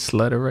 This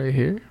letter right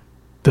here,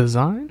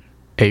 design,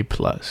 A+.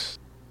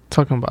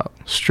 Talking about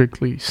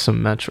strictly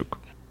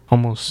symmetrical,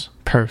 almost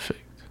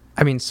perfect.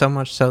 I mean, so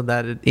much so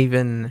that it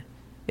even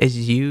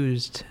is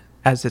used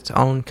as its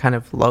own kind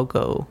of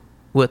logo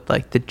with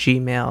like the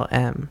Gmail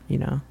M, you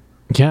know?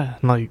 Yeah,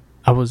 like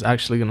I was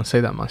actually going to say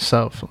that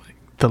myself. Like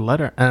the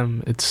letter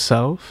M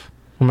itself,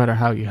 no matter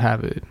how you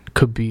have it,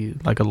 could be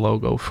like a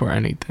logo for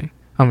anything.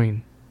 I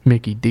mean,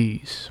 Mickey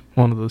D's,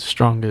 one of the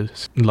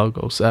strongest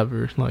logos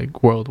ever,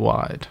 like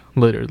worldwide,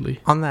 literally.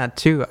 On that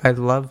too, I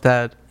love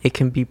that it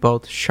can be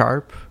both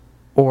sharp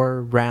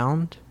or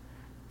round,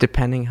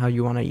 depending how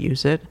you want to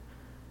use it,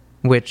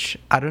 which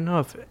I don't know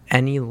if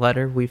any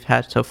letter we've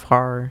had so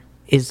far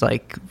is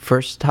like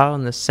versatile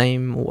in the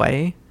same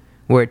way,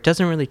 where it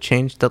doesn't really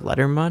change the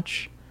letter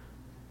much,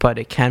 but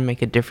it can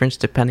make a difference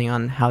depending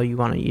on how you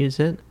want to use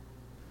it.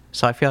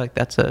 So I feel like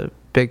that's a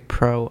big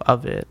pro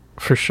of it.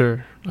 For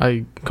sure.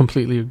 I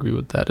completely agree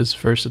with that. It's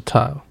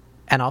versatile.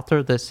 And I'll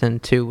throw this in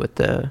too with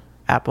the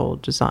Apple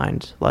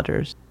designed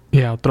letters.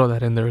 Yeah, I'll throw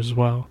that in there as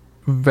well.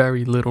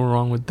 Very little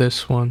wrong with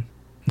this one.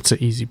 It's an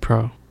easy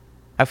pro.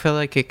 I feel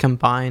like it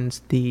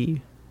combines the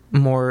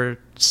more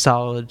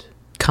solid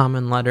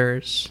common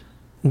letters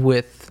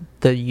with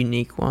the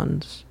unique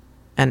ones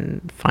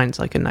and finds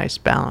like a nice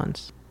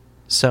balance.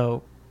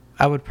 So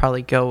I would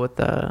probably go with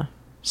a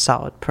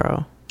solid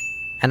pro.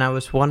 And I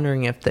was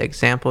wondering if the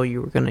example you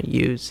were going to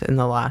use in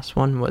the last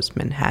one was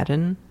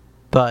Manhattan,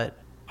 but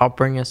I'll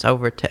bring us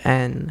over to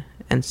N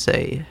and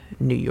say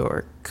New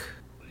York.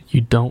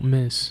 You don't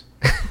miss.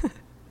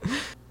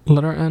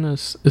 Letter N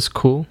is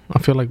cool. I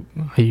feel like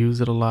I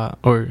use it a lot.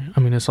 Or, I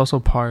mean, it's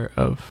also part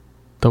of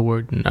the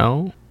word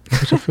no,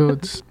 which I feel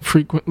it's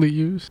frequently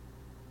used.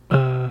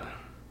 The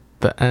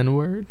N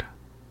word,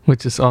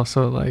 which is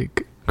also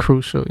like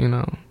crucial, you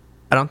know.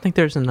 I don't think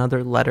there's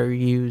another letter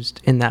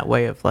used in that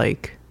way of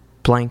like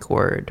blank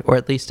word, or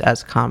at least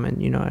as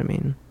common, you know what I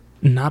mean?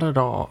 Not at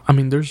all. I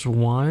mean, there's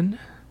one,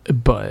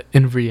 but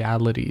in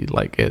reality,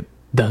 like it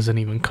doesn't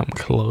even come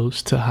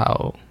close to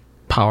how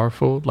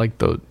powerful like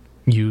the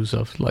use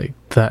of like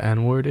the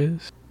N-word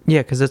is.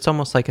 Yeah, because it's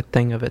almost like a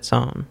thing of its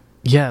own.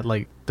 Yeah,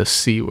 like the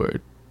C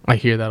word. I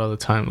hear that all the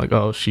time. Like,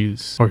 oh, he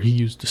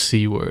used the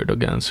C word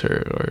against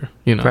her, or,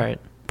 you know. Right.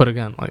 But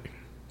again, like,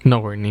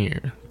 nowhere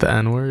near the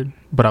N word.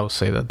 But I would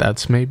say that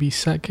that's maybe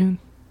second.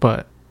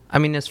 But I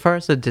mean, as far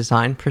as the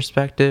design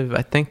perspective,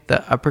 I think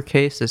the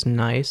uppercase is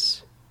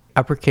nice.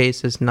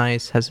 Uppercase is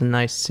nice, has a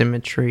nice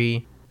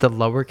symmetry. The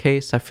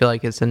lowercase, I feel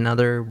like, is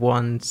another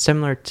one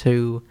similar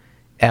to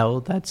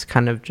L that's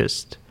kind of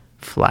just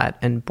flat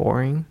and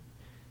boring.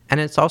 And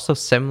it's also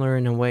similar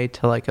in a way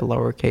to like a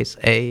lowercase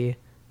a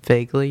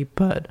vaguely,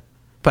 but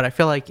I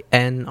feel like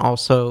N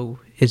also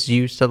is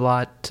used a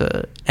lot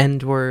to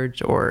end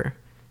words or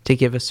to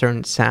give a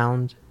certain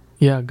sound.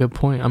 Yeah, good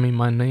point. I mean,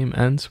 my name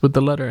ends with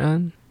the letter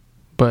N,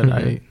 but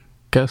I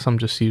guess I'm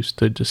just used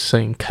to just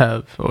saying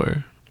Kev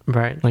or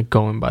right, like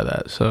going by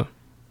that. So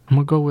I'm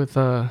gonna go with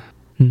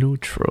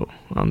neutral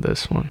on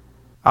this one.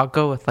 I'll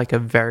go with like a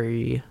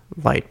very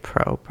light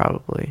pro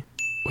probably.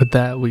 With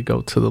that, we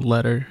go to the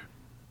letter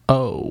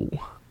O,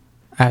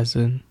 as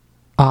in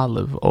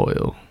olive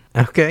oil.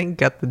 Okay,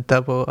 got the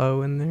double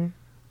O in there.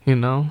 You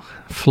know,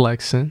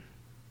 flexing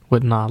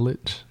with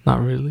knowledge.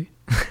 Not really.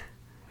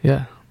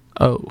 Yeah,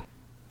 O.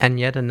 And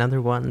yet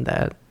another one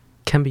that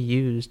can be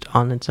used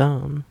on its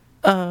own.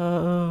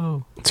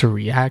 Oh. It's a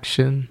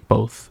reaction,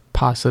 both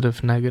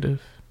positive,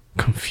 negative,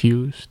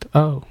 confused.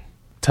 Oh.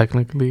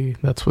 Technically,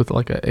 that's with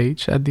like a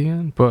H at the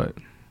end, but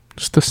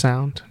it's the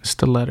sound. It's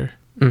the letter.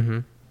 Mm-hmm.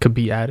 Could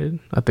be added.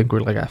 I think we're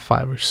like at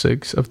 5 or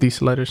 6 of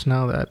these letters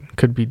now that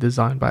could be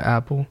designed by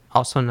Apple.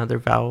 Also another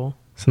vowel.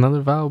 It's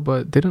another vowel,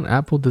 but didn't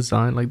Apple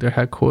design like their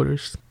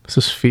headquarters? It's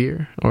a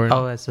sphere or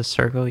as a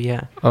circle,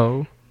 yeah.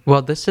 O.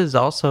 Well, this is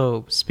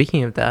also,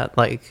 speaking of that,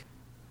 like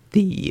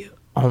the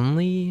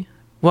only,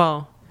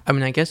 well, I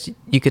mean, I guess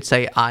you could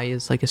say I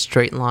is like a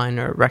straight line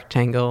or a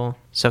rectangle,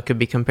 so it could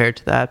be compared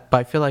to that. But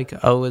I feel like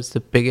O is the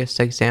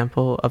biggest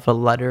example of a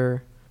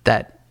letter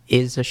that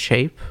is a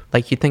shape.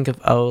 Like you think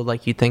of O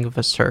like you think of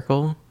a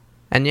circle.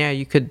 And yeah,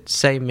 you could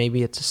say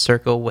maybe it's a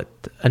circle with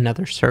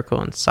another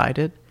circle inside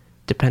it,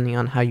 depending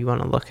on how you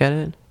want to look at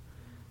it.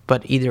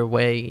 But either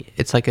way,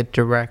 it's like a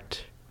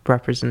direct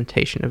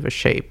representation of a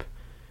shape,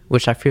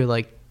 which I feel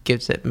like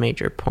gives it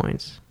major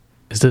points.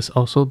 Is this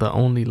also the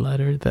only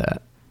letter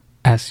that,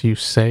 as you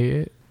say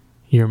it,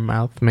 your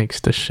mouth makes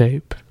the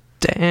shape?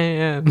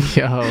 Damn.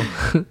 Yo.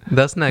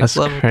 That's next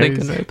level crazy.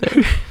 thinking right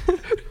there.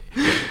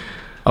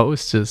 Oh,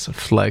 it's just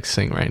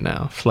flexing right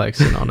now.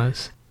 Flexing on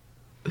us.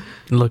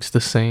 It looks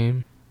the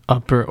same.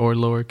 Upper or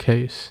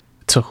lowercase.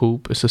 It's a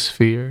hoop. It's a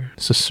sphere.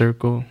 It's a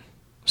circle.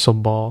 It's a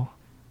ball.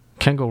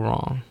 Can't go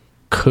wrong.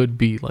 Could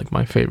be like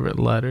my favorite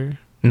letter.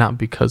 Not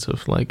because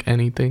of like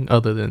anything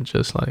other than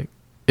just like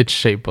its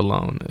shape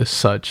alone is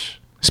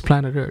such. It's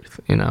planet Earth.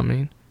 You know what I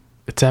mean?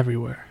 It's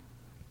everywhere.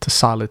 It's a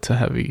solid to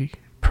heavy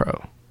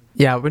pro.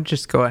 Yeah, I would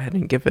just go ahead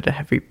and give it a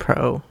heavy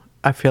pro.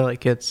 I feel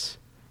like it's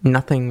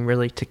nothing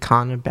really to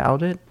con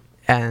about it,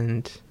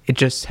 and it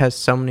just has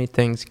so many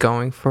things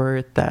going for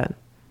it that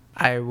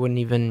I wouldn't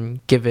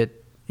even give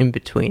it in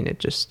between. It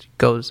just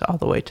goes all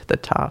the way to the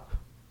top.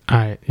 All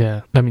right,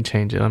 yeah. Let me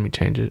change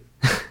it.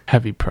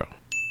 Heavy pro.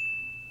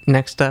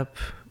 Next up,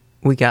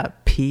 we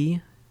got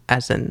P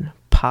as in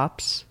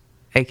Pops,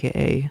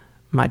 aka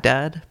my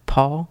dad,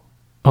 Paul.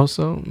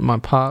 Also, my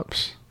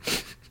pops,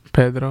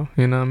 Pedro,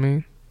 you know what I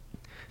mean?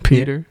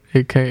 Peter,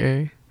 yeah.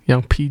 AKA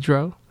young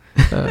Pedro.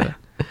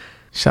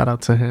 Shout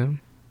out to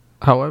him.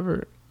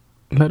 However,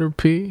 letter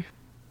P,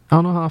 I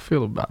don't know how I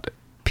feel about it.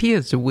 P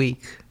is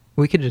weak.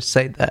 We could just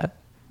say that.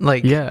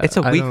 Like, yeah, it's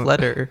a weak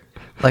letter.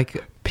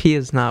 Like, P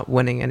is not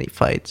winning any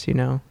fights, you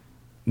know?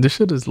 This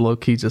shit is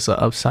low-key just an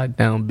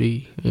upside-down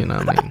B, you know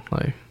what I mean?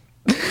 Like,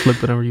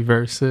 flip it and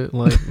reverse it,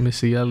 like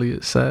Missy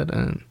Elliott said,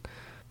 and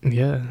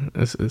yeah,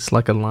 it's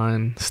like a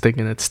line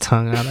sticking its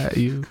tongue out at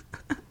you.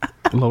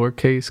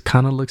 Lowercase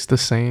kind of looks the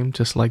same,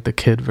 just like the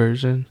kid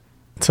version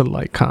to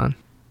Lycon.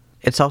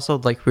 It's also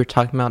like we were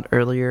talking about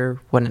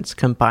earlier, when it's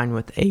combined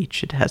with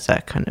H, it has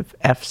that kind of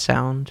F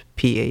sound,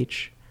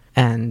 PH.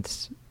 And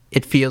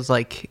it feels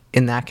like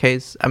in that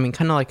case, I mean,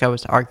 kind of like I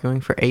was arguing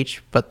for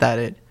H, but that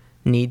it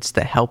needs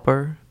the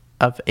helper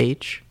of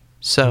H.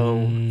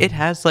 So it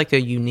has like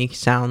a unique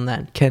sound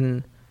that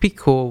can be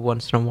cool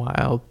once in a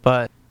while,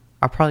 but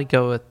I'll probably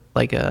go with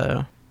like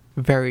a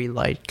very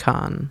light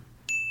con.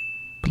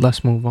 But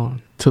let's move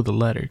on to the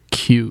letter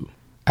Q,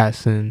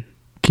 as in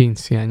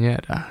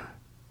quinceañera.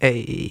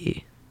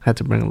 Hey. Had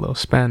to bring a little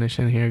Spanish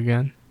in here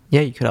again.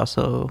 Yeah, you could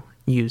also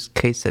use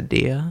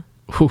quesadilla.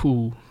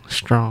 Ooh,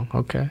 strong.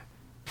 Okay.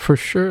 For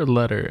sure, a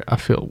letter I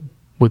feel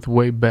with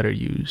way better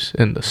use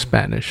in the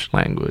Spanish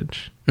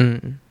language.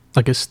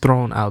 Like it's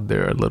thrown out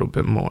there a little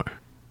bit more.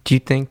 Do you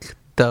think,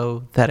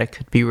 though, that it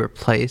could be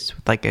replaced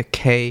with like a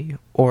K,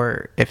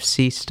 or if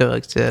C still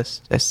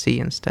exists, a C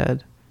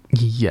instead?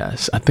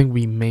 Yes, I think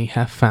we may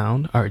have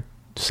found our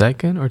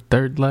second or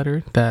third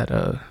letter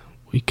that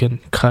we can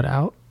cut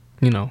out,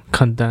 you know,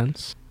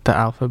 condense the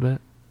alphabet.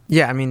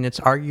 Yeah, I mean, it's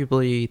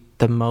arguably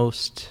the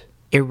most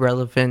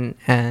irrelevant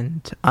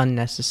and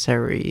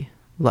unnecessary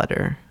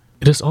letter.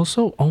 It is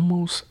also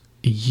almost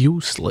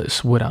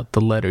useless without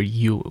the letter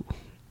U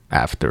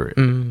after it.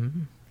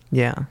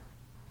 Yeah.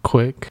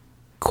 Quick.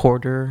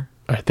 Quarter.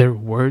 Are there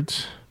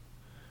words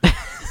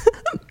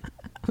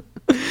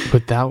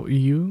without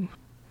U?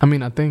 I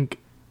mean, I think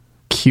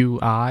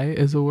QI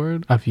is a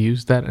word. I've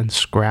used that in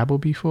Scrabble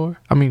before.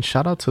 I mean,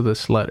 shout out to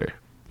this letter.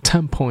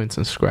 10 points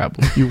in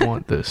Scrabble. You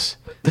want this.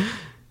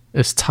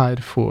 It's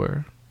tied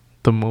for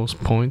the most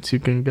points you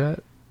can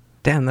get.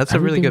 Damn, that's a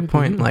really good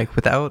point. Like,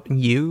 without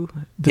U,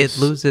 it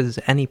loses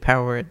any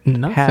power it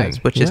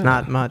has, which is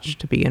not much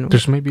to begin with.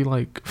 There's maybe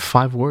like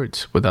 5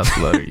 words without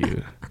the letter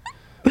U.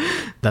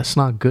 That's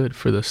not good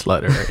for this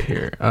letter right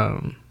here.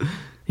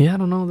 Yeah, I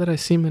don't know that I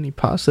see many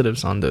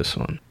positives on this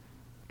one.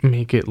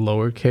 Make it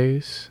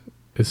lowercase.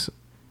 It's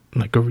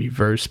like a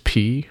reverse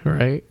P,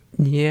 right?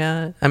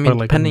 Yeah, I mean,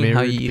 like depending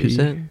how you use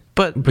it.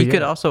 But you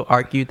could also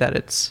argue that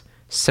it's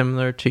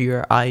similar to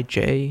your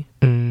IJ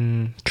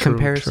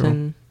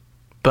comparison. True.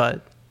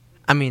 But,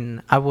 I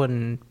mean, I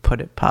wouldn't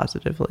put it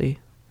positively.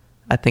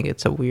 I think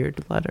it's a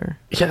weird letter.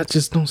 Yeah, I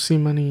just don't see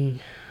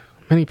many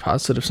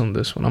positives on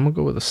this one. I'm going to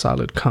go with a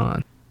solid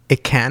con.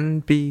 It can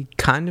be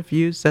kind of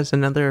used as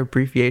another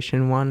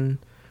abbreviation one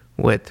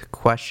with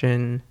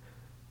question,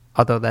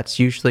 although that's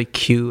usually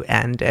Q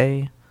and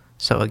A.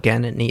 So,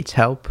 again, it needs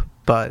help.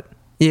 But,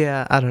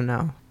 yeah, I don't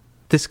know.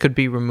 This could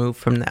be removed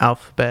from the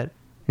alphabet.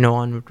 No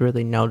one would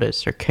really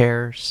notice or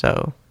care,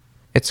 so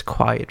it's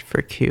quiet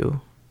for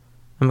Q.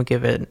 I'm going to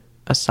give it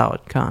a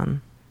solid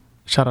con.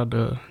 Shout out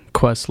to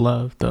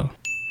Questlove, though.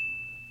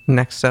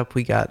 Next up,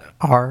 we got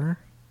R,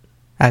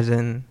 as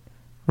in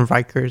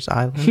Rikers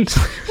Island.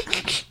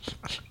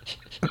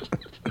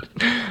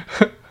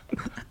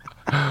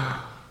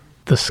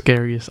 The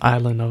scariest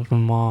island of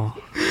them all.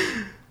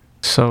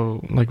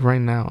 So, like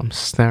right now, I'm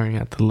staring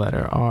at the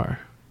letter R.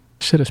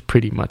 Shit is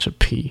pretty much a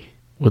P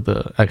with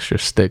an extra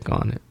stick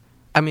on it.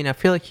 I mean, I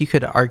feel like you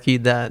could argue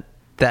that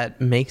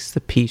makes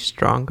the P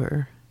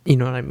stronger. You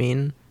know what I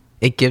mean?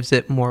 It gives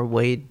it more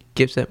weight,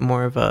 gives it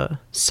more of a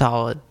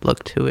solid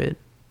look to it.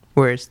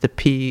 Whereas the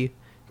P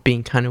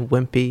being kind of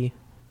wimpy,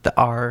 the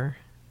R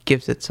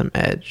gives it some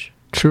edge.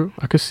 True,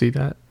 I could see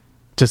that.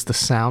 Just the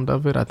sound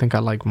of it, I think I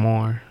like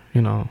more,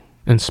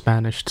 in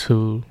Spanish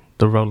too.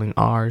 The rolling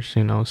R's,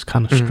 it's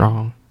kind of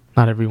strong.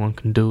 Not everyone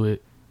can do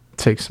it. It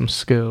takes some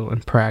skill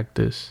and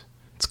practice.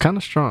 It's kind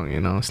of strong,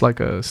 It's like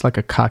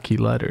a cocky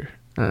letter.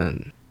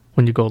 And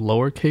when you go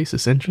lowercase,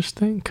 it's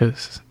interesting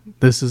because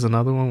this is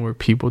another one where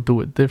people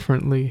do it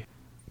differently.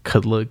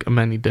 Could look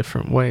many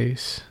different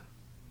ways.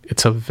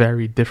 It's a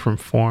very different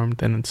form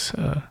than its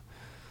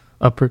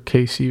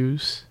uppercase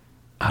use.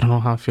 I don't know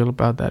how I feel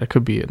about that. It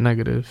could be a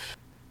negative.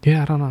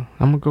 Yeah, I don't know.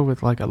 I'm going to go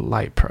with like a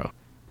light pro.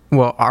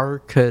 Well, R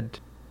could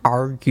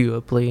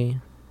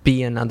arguably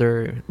be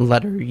another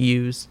letter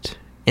used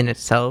in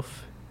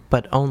itself,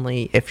 but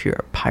only if you're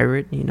a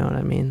pirate, you know what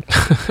I mean?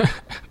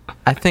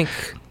 I think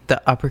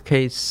the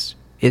uppercase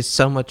is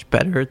so much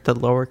better. The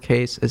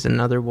lowercase is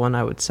another one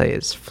I would say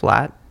is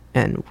flat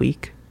and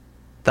weak.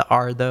 The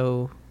R,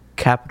 though,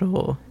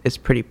 capital, is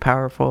pretty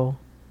powerful.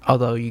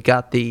 Although you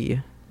got the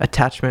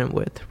attachment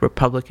with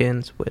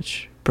Republicans,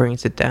 which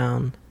brings it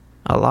down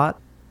a lot.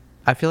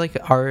 I feel like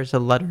R is a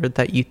letter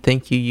that you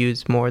think you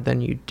use more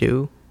than you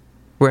do,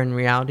 where in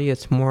reality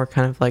it's more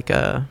kind of like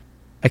a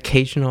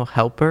occasional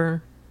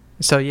helper.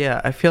 So yeah,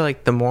 I feel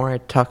like the more I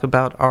talk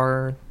about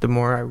R, the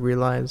more I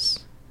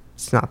realize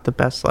it's not the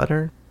best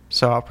letter.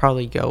 So I'll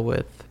probably go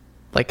with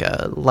like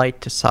a light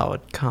to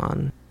solid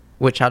con,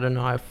 which I don't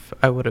know if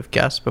I would have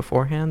guessed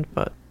beforehand,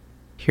 but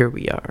here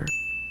we are.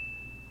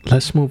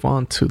 Let's move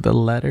on to the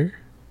letter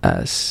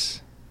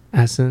S,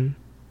 as in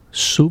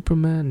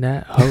Superman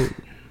that hoe.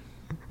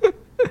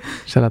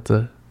 Shout out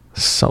to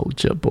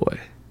Soulja Boy.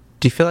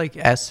 Do you feel like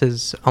S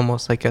is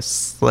almost like a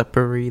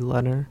slippery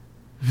letter?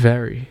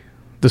 Very.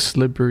 The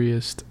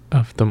slipperiest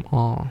of them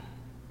all.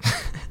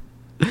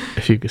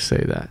 If you could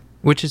say that.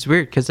 Which is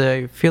weird because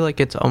I feel like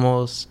it's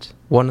almost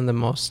one of the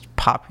most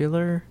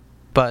popular,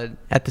 but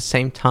at the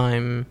same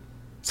time,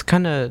 it's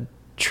kind of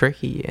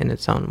tricky in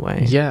its own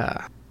way.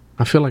 Yeah.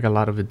 I feel like a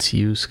lot of its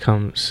use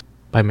comes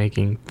by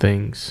making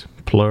things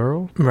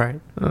plural.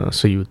 Right.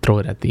 So you would throw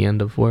it at the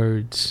end of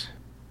words.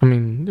 I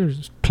mean,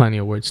 there's plenty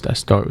of words that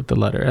start with the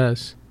letter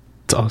S.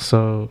 It's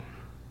also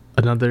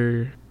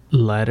another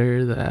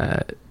letter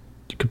that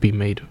you could be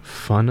made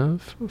fun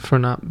of for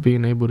not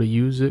being able to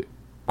use it,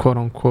 quote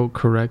unquote,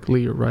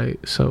 correctly or right.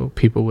 So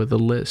people with a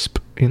lisp,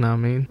 you know what I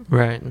mean?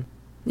 Right.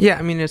 Yeah,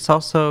 I mean, it's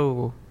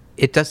also,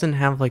 it doesn't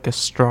have like a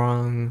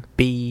strong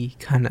B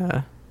kind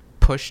of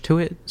push to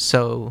it.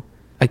 So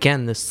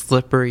again, the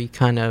slippery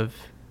kind of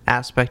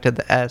aspect of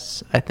the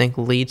S, I think,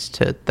 leads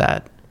to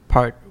that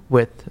part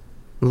with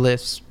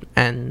lisp,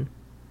 and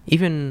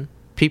even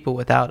people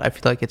without, I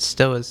feel like it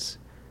still is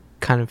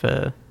kind of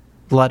a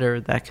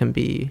letter that can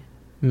be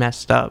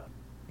messed up.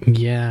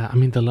 Yeah, I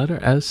mean, the letter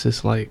S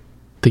is like,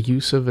 the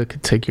use of it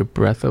could take your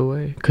breath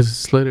away, because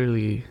it's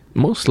literally,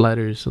 most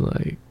letters,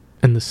 like,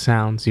 and the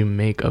sounds you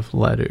make of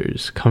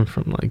letters come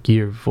from like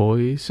your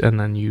voice and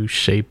then you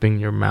shaping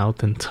your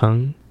mouth and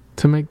tongue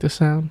to make the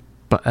sound.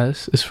 But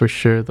S is for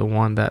sure the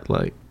one that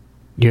like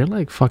you're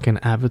like fucking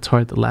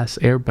Avatar the Last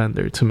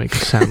Airbender to make a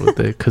sound with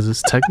it, because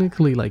it's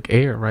technically like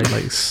air, right?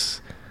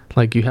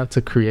 Like you have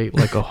to create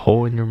like a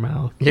hole in your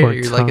mouth. Yeah,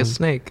 you're tongue. Like a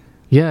snake.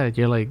 Yeah,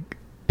 you're like,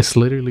 it's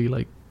literally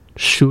like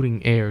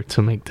shooting air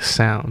to make the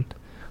sound,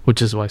 which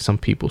is why some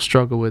people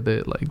struggle with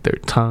it. Like their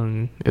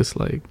tongue is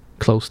like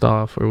closed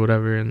off or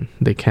whatever, and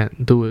they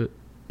can't do it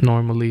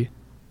normally.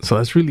 So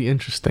that's really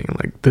interesting.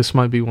 Like this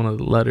might be one of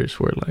the letters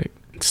where like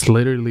it's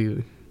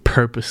literally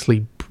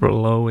purposely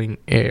blowing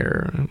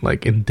air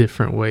like in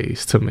different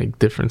ways to make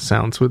different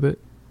sounds with it.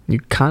 You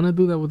kind of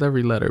do that with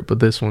every letter, but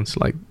this one's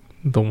like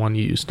the one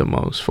you use the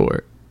most for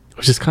it,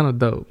 which is kind of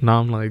dope.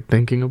 Now I'm like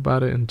thinking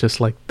about it, and just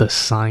like the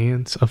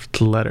science of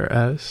the letter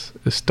S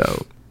is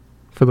dope.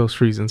 For those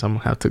reasons, I'm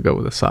gonna have to go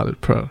with a solid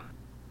pro.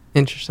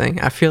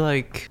 Interesting. I feel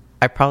like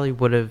I probably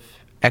would have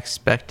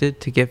expected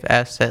to give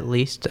S at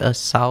least a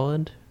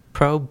solid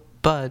pro,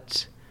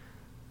 but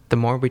the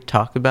more we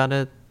talk about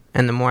it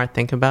and the more I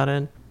think about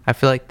it, I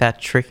feel like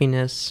that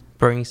trickiness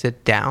brings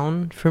it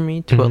down for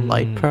me to a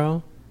light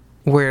pro,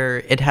 where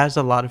it has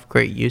a lot of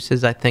great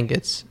uses. I think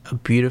it's a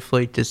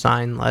beautifully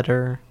designed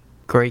letter,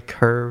 great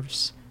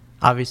curves.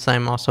 Obviously,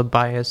 I'm also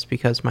biased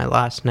because my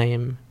last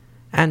name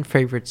and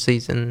favorite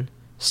season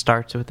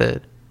starts with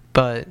it.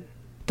 But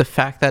the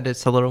fact that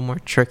it's a little more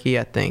tricky,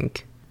 I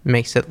think,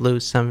 makes it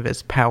lose some of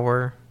its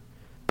power.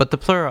 But the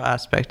plural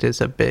aspect is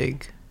a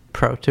big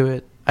pro to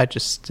it. I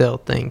just still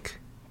think,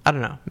 I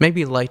don't know,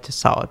 maybe light to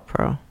solid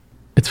pro.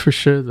 It's for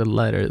sure the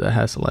letter that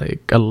has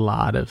like a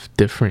lot of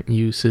different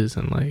uses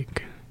and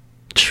like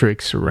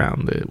tricks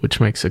around it, which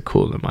makes it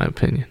cool in my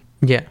opinion.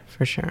 Yeah,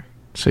 for sure.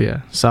 So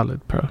yeah,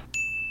 solid pro.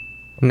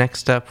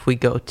 Next up we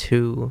go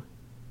to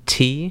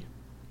T,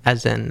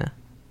 as in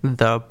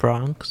the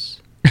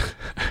Bronx.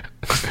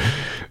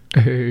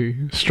 Hey,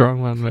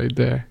 strong one right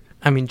there.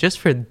 I mean, just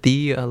for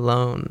the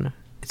alone,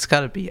 it's got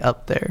to be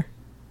up there.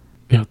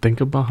 Yo, think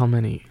about how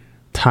many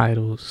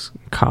titles,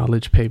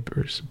 college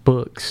papers,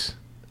 books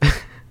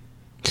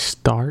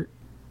start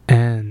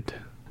and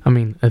I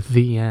mean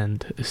the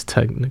end is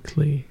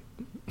technically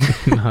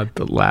not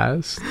the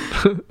last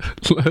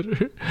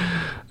letter.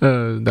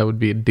 That would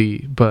be a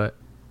D, but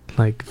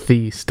like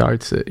the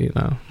starts it, you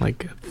know,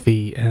 like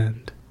the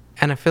end.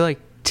 And I feel like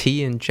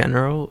T in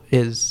general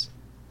is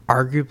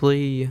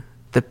arguably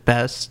the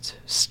best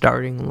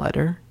starting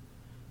letter,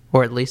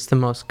 or at least the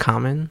most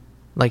common.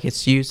 Like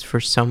it's used for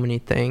so many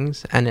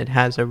things, and it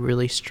has a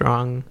really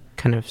strong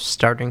kind of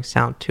starting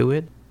sound to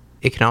it.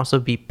 It can also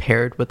be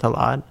paired with a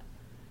lot,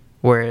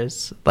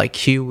 whereas like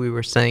Q, we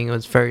were saying it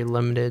was very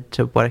limited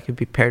to what it could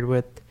be paired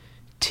with.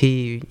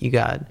 T, you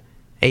got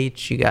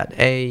H, you got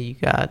A, you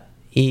got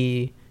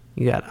E,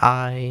 you got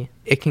I.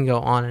 It can go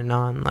on and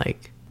on.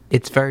 Like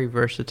it's very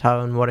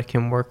versatile in what it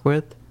can work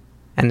with,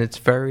 and it's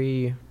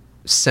very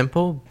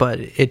simple,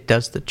 but it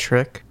does the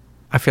trick.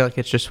 I feel like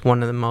it's just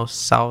one of the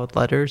most solid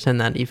letters,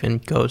 and that even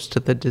goes to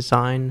the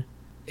design.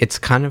 It's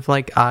kind of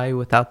like I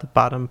without the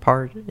bottom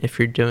part if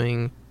you're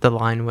doing the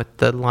line with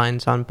the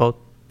lines on both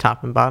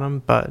top and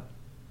bottom, but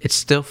it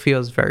still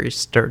feels very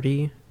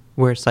sturdy,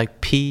 where it's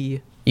like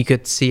P you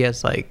could see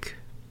as like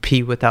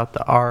P without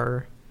the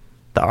R.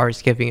 The R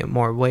is giving it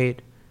more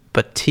weight,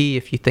 but T,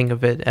 if you think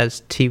of it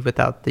as T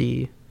without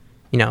the,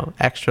 you know,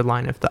 extra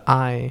line of the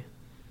I,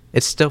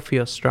 it still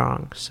feels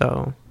strong.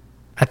 So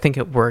I think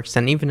it works,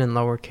 and even in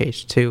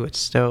lowercase too, it's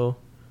still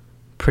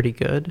pretty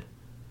good.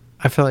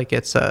 I feel like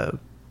it's a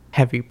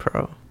heavy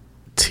pro.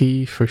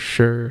 T for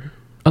sure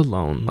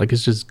alone, like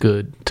it's just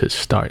good to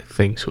start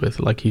things with,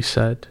 like you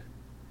said.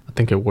 I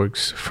think it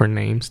works for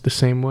names the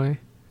same way.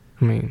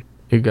 I mean,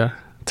 you got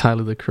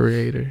Tyler the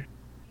Creator.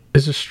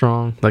 It's just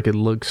strong, like it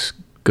looks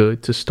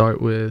good to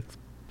start with.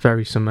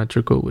 Very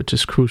symmetrical, which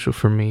is crucial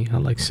for me. I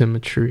like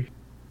symmetry.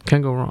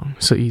 Can't go wrong.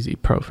 It's an easy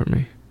pro for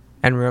me.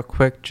 And real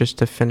quick, just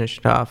to finish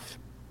it off,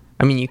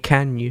 I mean, you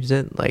can use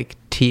it like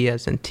T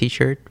as in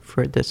t-shirt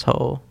for this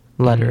whole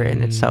letter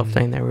in itself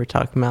thing that we're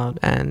talking about.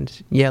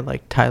 And yeah,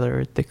 like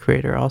Tyler the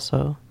Creator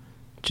also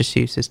just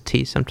uses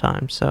T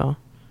sometimes, so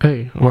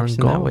hey, works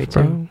in that way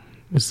bro, too.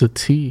 It's the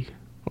T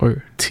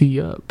or tee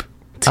up.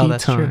 Tea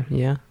that's time. True.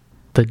 Yeah.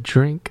 The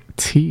drink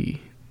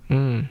tea.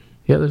 Yeah,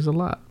 there's a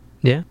lot.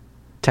 Yeah.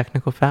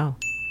 Technical foul.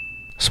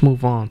 Let's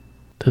move on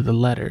to the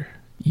letter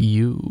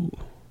U,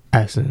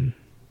 as in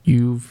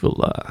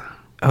uvula.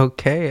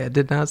 Okay, I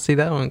did not see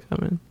that one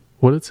coming.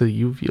 What is a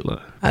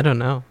uvula? I don't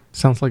know.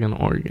 Sounds like an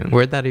organ.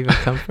 Where'd that even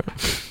come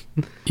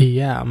from?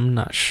 Yeah, I'm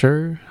not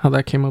sure how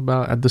that came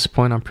about. At this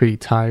point, I'm pretty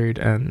tired,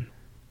 and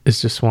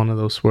it's just one of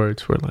those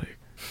words where like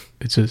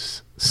it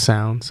just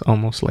sounds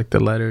almost like the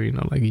letter, you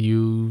know, like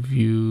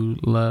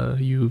uvula.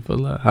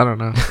 I don't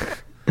know.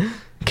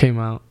 Came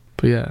out,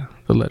 but yeah,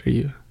 the letter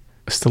U.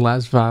 It's the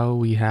last vowel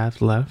we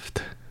have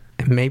left.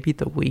 And maybe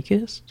the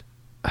weakest?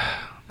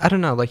 I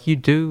don't know, like you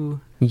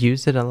do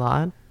use it a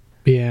lot.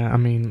 Yeah, I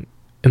mean,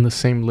 in the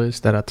same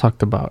list that I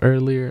talked about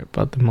earlier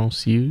about the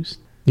most used,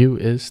 U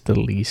is the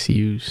least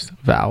used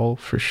vowel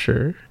for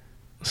sure.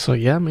 So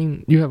yeah, I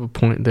mean, you have a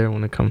point there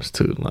when it comes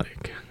to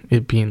like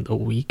it being the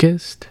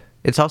weakest.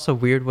 It's also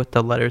weird with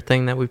the letter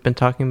thing that we've been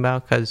talking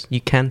about, because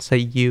you can say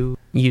you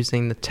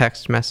using the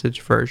text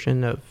message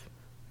version of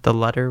the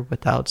letter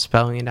without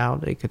spelling it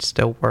out. It could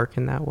still work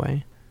in that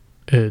way.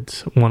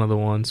 It's one of the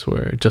ones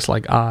where, just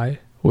like I,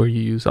 where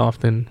you use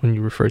often when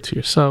you refer to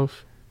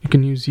yourself, you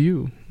can use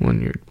you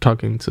when you're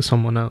talking to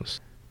someone else,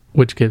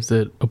 which gives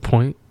it a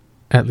point,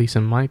 at least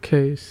in my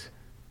case.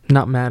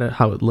 Not mad at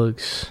how it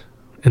looks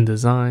in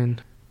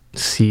design.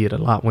 See it a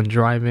lot when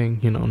driving,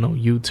 no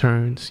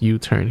U-turns,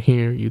 U-turn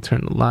here,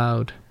 U-turn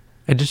allowed.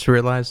 I just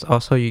realized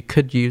also you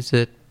could use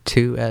it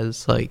too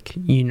as like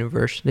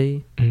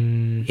university.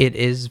 It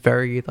is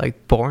very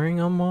like boring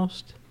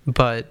almost,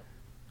 but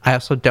I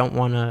also don't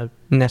want to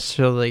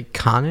necessarily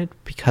con it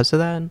because of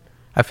that.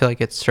 I feel like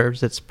it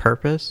serves its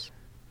purpose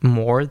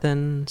more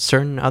than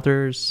certain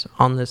others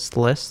on this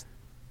list.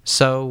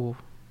 So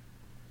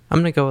I'm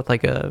going to go with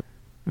like a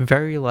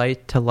very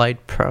light to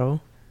light pro.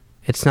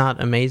 It's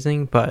not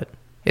amazing, but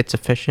it's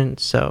efficient,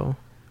 so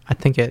I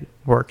think it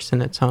works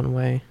in its own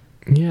way.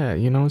 Yeah,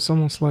 it's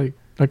almost like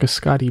a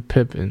Scottie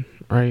Pippen,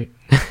 right?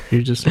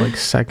 You're just like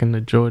second to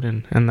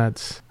Jordan, and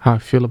that's how I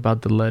feel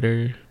about the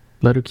letter.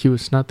 Letter Q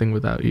is nothing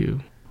without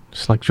you.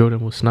 Just like Jordan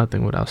was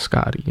nothing without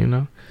Scottie,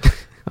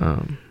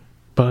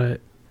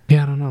 But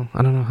yeah, I don't know.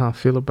 I don't know how I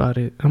feel about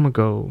it. I'm gonna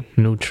go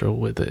neutral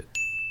with it.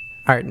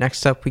 All right,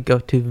 next up we go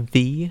to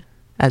V,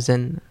 as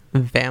in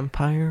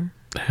vampire.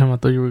 Damn, I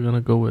thought you were gonna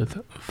go with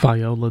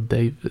Viola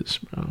Davis,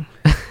 bro.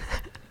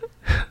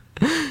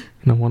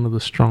 One of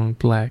the strong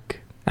black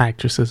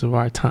actresses of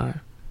our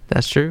time.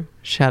 That's true.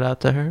 Shout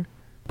out to her.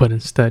 But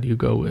instead you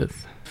go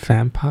with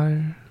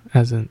vampire,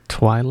 as in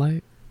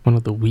Twilight, one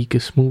of the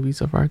weakest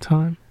movies of our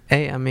time.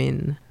 Hey, I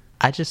mean,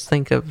 I just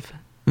think of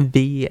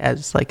V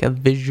as like a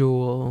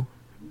visual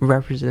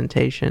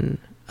representation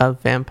of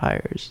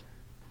vampires.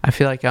 I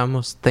feel like I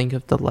almost think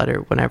of the letter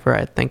whenever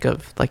I think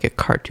of like a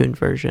cartoon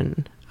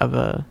version of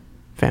a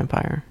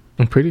vampire.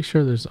 I'm pretty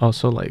sure there's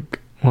also like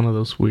one of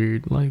those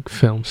weird like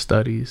film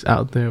studies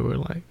out there where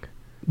like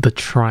the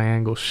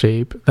triangle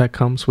shape that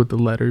comes with the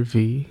letter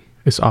V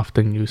is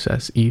often used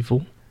as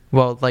evil.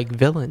 Well, like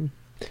villain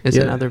is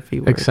another V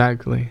word.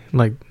 Exactly.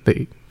 Like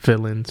the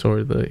villains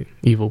or the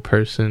evil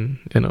person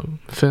in a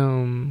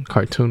film,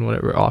 cartoon,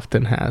 whatever,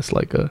 often has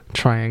like a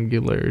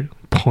triangular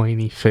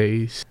pointy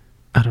face.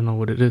 I don't know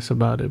what it is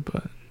about it,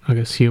 but I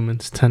guess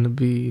humans tend to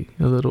be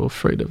a little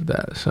afraid of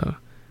that, so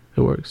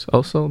it works.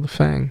 Also, the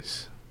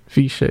fangs,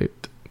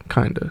 V-shaped,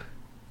 kinda.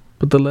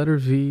 But the letter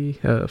V,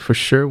 for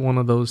sure, one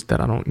of those that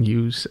I don't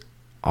use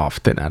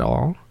often at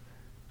all.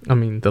 I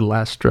mean, the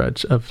last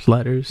stretch of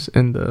letters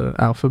in the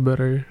alphabet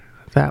are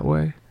that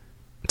way.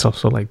 It's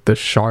also like the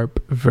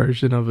sharp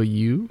version of a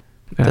U.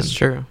 That's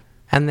true.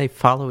 And they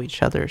follow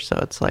each other, so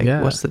it's like,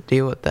 what's the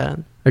deal with that?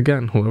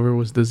 Again, whoever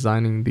was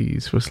designing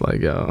these was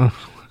like, oh,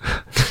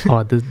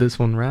 this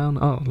one round?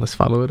 Oh, let's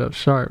follow it up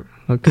sharp.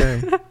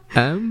 Okay.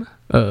 M,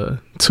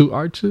 2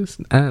 arches.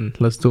 N,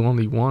 let's do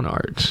only 1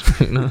 arch,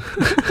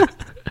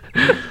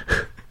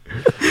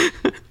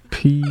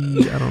 P,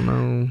 I don't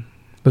know.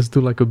 Let's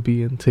do like a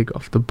B and take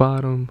off the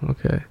bottom.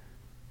 Okay.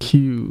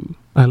 Q.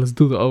 Let's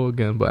do the O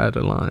again, but add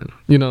a line.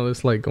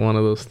 It's like one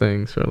of those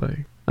things where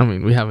like, I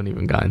mean, we haven't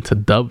even gotten to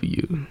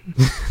W.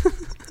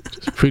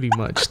 It's pretty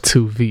much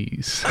 2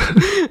 V's.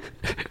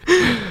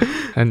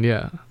 And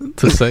yeah,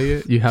 to say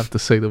it, you have to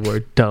say the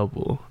word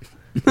double.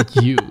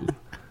 U.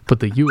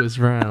 But the U is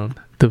round.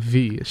 The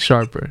V is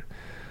sharper.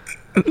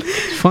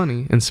 It's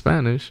funny, in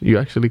Spanish, you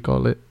actually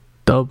call it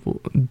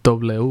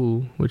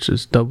W, which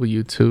is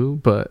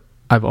W2, but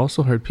I've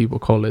also heard people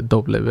call it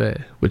W,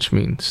 which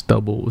means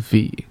double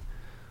V.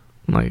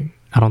 Like,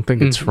 I don't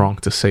think it's wrong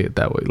to say it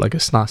that way. Like,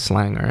 it's not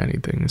slang or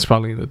anything. It's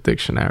probably in the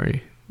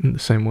dictionary in the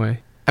same way.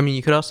 I mean,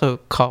 you could also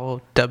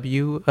call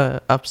W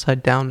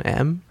upside down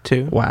M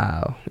too.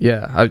 Wow.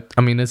 Yeah.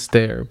 I mean, it's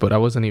there, but I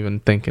wasn't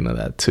even thinking of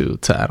that too,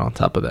 to add on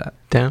top of that.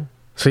 Damn.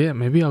 So yeah,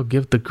 maybe I'll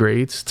give the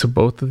grades to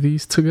both of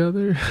these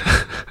together.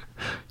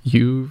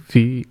 U,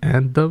 V,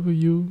 and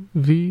W,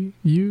 V,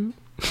 U.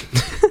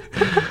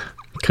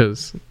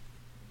 Because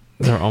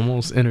they're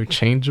almost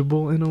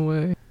interchangeable in a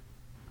way.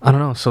 I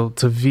don't know. So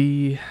to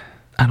V,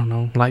 I don't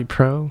know, light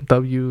pro.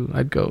 W,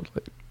 I'd go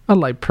like a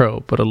light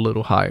pro, but a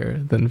little higher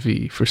than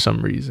V for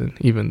some reason,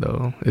 even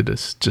though it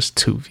is just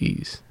 2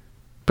 V's.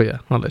 But yeah,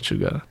 I'll let you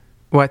go.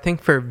 Well, I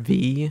think for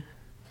V,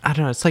 I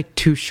don't know, it's like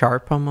too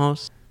sharp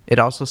almost. It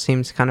also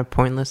seems kind of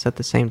pointless at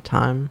the same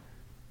time.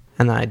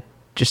 And I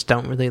just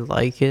don't really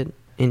like it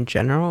in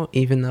general,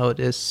 even though it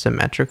is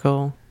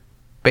symmetrical.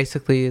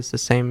 Basically, it's the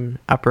same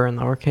upper and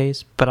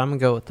lowercase, but I'm going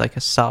to go with like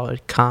a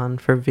solid con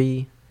for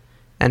V.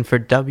 And for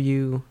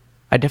W,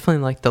 I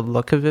definitely like the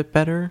look of it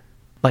better.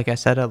 Like I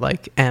said, I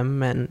like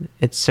M, and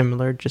it's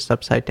similar, just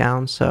upside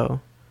down,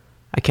 so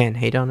I can't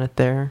hate on it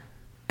there.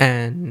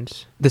 And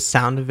the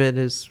sound of it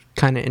is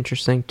kind of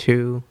interesting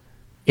too.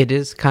 It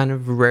is kind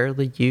of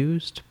rarely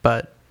used,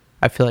 but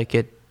I feel like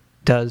it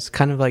does,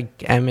 kind of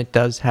like M, it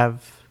does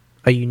have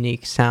a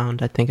unique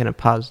sound, I think, in a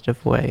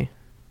positive way.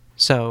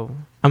 So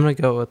I'm going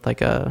to go with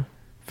like a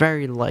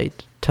very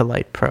light to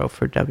light pro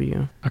for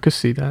W. I could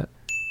see that.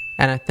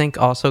 And I think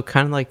also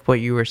kind of like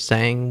what you were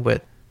saying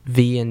with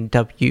V and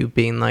W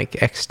being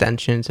like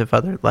extensions of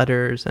other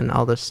letters and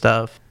all this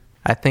stuff.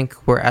 I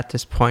think we're at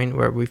this point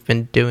where we've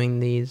been doing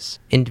these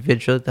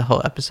individually the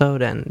whole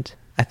episode, and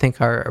I think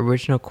our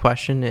original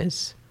question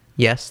is,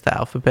 yes, the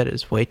alphabet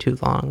is way too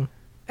long.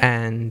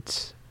 And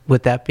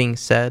with that being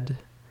said,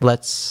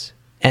 let's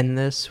end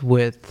this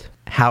with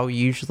how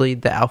usually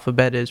the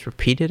alphabet is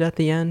repeated at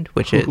the end,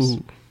 which is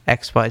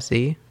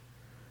XYZ.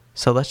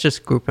 So let's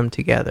just group them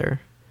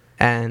together.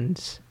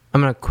 And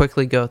I'm going to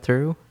quickly go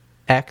through.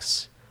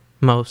 X,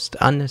 most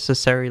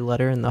unnecessary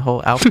letter in the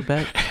whole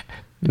alphabet.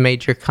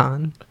 Major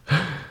con.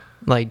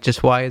 Like,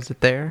 just why is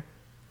it there?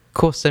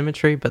 Cool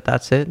symmetry, but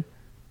that's it.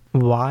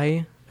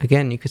 Y,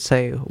 again, you could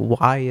say,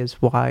 why is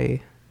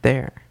Y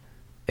there?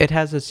 It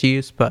has its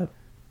use, but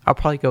I'll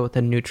probably go with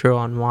a neutral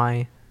on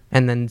Y.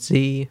 And then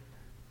Z,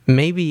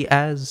 maybe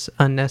as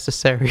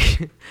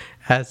unnecessary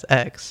as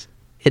X.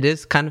 It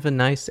is kind of a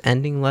nice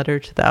ending letter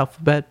to the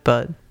alphabet,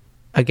 but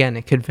again,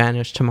 it could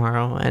vanish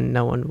tomorrow and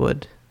no one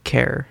would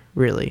care,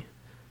 really.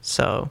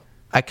 So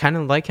I kind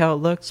of like how it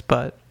looks,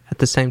 but at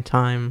the same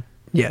time,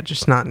 yeah,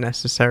 just not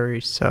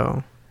necessary.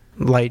 So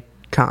light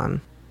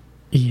con.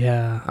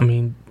 Yeah, I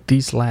mean,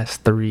 these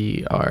last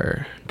three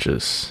are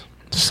just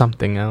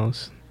something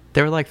else.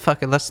 They were like,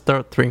 fuck it, let's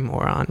throw 3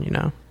 more on, you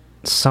know?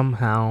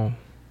 Somehow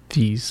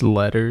these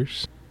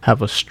letters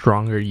have a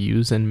stronger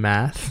use in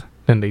math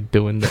than they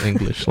do in the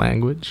English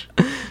language.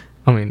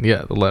 I mean,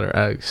 yeah, the letter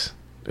X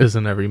is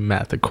in every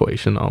math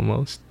equation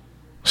almost.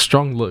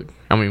 Strong look.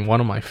 I mean,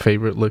 one of my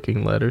favorite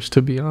looking letters,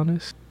 to be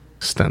honest.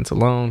 Stands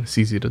alone. It's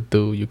easy to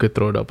do. You could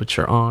throw it up with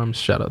your arms.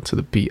 Shout out to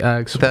the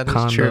PX, that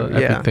Wakanda, is true, yeah.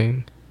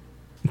 Everything.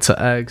 It's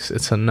a X.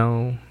 It's a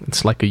no.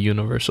 It's like a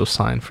universal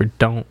sign for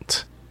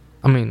don't.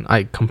 I mean,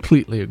 I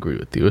completely agree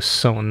with you. It's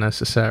so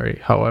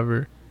unnecessary.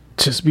 However,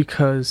 just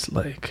because,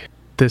 like,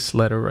 this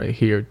letter right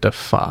here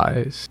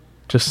defies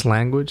just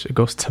language, it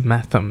goes to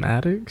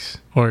mathematics,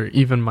 or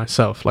even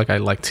myself, like, I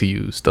like to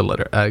use the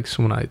letter X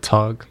when I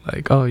talk,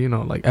 like, oh, you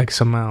know, like X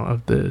amount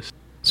of this.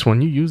 So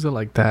when you use it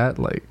like that,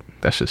 like,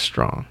 that's just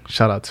strong.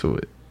 Shout out to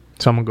it.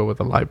 So I'm gonna go with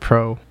a light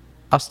pro.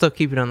 I'll still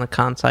keep it on the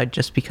con side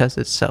just because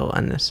it's so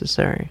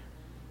unnecessary.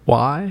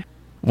 Why?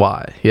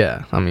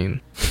 Yeah, I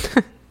mean,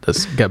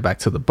 let's get back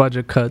to the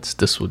budget cuts.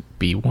 This would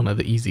be one of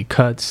the easy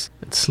cuts.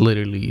 It's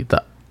literally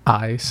the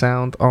I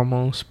sound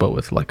almost, but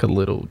with like a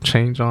little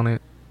change on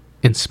it.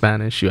 In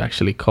Spanish, you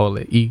actually call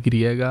it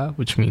Y,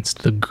 which means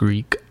the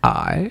Greek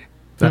I.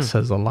 That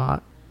says a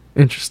lot.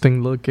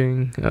 Interesting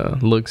looking.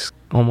 Looks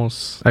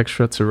almost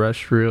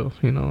extraterrestrial.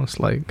 You know, it's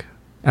like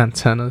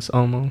antennas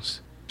almost.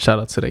 Shout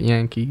out to the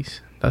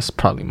Yankees. That's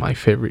probably my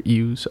favorite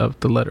use of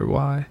the letter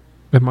Y.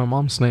 And my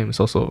mom's name is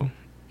also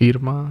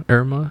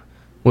Irma,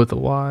 with a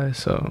Y.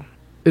 So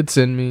it's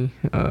in me.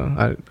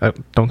 I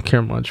don't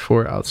care much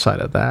for it outside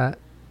of that.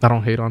 I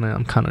don't hate on it.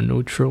 I'm kind of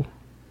neutral.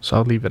 So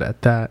I'll leave it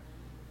at that.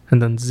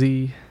 And then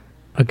Z,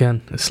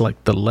 again, it's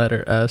like the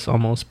letter S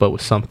almost, but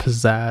with some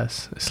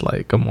pizzazz. It's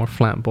like a more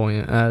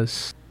flamboyant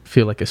S. I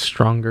feel like it's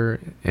stronger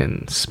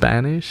in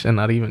Spanish, and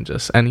not even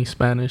just any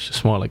Spanish.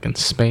 It's more like in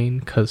Spain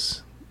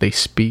because they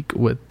speak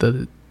with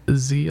the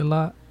Z a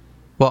lot.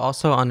 Well,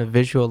 also on a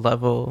visual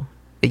level,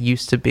 it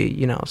used to be,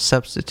 you know,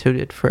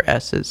 substituted for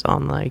S's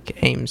on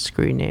like AIM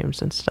screen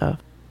names and stuff.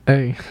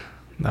 Hey,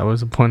 that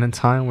was a point in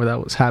time where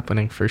that was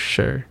happening for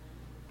sure.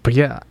 But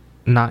yeah,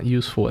 not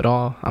useful at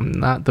all. I'm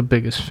not the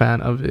biggest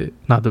fan of it.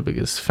 Not the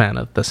biggest fan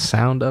of the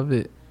sound of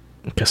it.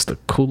 I guess the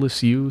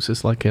coolest use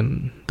is like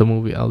in the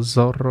movie El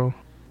Zorro.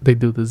 They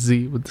do the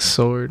Z with the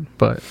sword,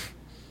 but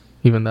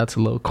even that's a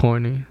little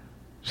corny.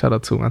 Shout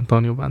out to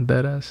Antonio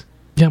Banderas.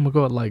 Yeah, I'm gonna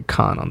go with like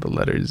con on the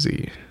letter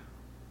Z.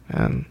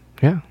 And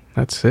yeah,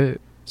 that's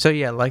it. So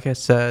yeah, like I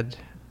said,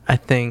 I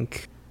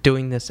think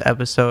doing this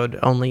episode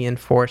only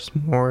enforced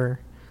more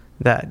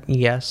that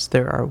yes,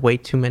 there are way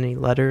too many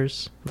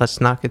letters. Let's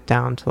knock it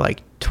down to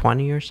like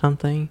 20 or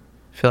something.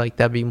 I feel like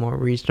that'd be more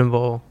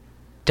reasonable.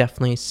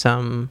 Definitely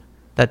some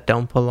that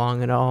don't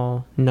belong at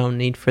all. No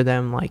need for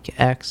them, like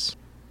X.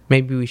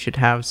 Maybe we should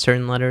have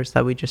certain letters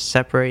that we just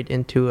separate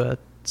into a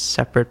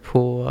separate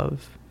pool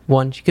of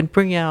ones you can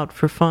bring out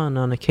for fun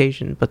on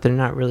occasion, but they're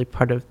not really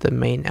part of the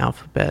main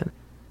alphabet.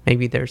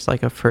 Maybe there's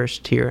like a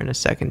first tier and a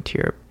second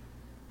tier.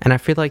 And I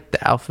feel like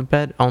the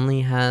alphabet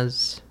only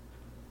has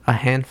a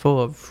handful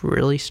of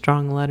really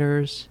strong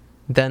letters,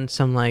 then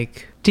some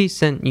like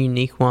decent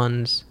unique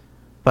ones,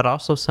 but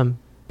also some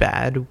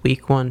bad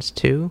weak ones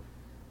too.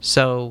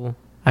 So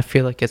I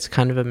feel like it's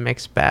kind of a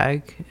mixed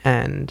bag,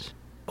 and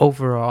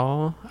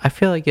overall I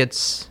feel like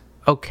it's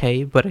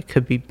okay, but it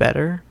could be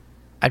better.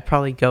 I'd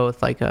probably go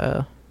with like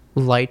a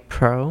light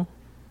pro.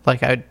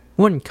 Like, I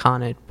wouldn't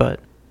con it,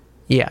 but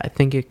yeah, I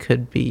think it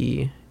could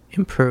be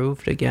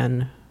improved.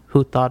 Again,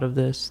 who thought of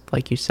this,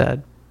 like you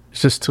said?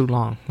 It's just too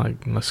long.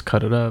 Like, let's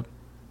cut it up.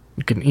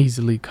 You can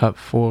easily cut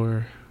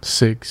 4,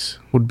 6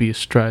 would be a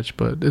stretch,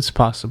 but it's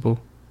possible.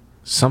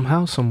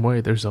 Somehow, some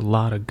way, there's a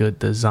lot of good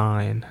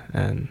design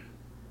and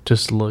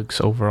just looks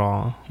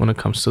overall when it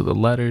comes to the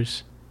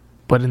letters.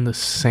 But in the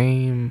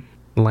same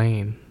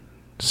lane,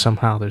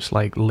 somehow there's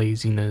like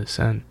laziness.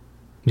 And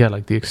yeah,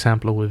 like the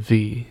example with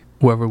V,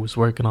 whoever was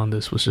working on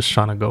this was just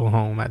trying to go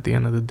home at the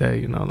end of the day,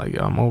 you know, like,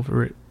 yo, I'm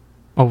over it.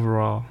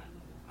 Overall,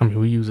 I mean,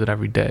 we use it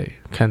every day.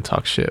 Can't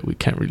talk shit. We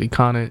can't really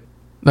con it.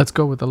 Let's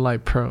go with the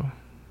Light Pro.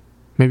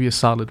 Maybe a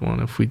solid one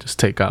if we just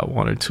take out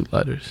 1 or 2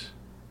 letters.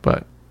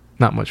 But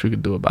not much we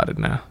could do about it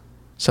now.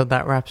 So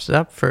that wraps it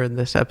up for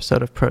this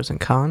episode of Pros and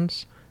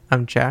Cons.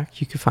 I'm Jack.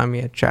 You can find me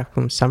at Jack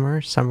Bloom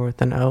Summer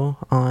with an O,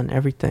 on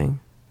everything.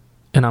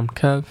 And I'm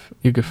Kev.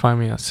 You can find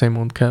me at Same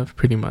Old Kev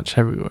pretty much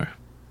everywhere.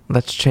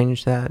 Let's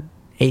change that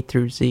A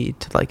through Z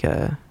to like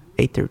a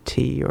A through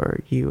T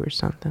or U or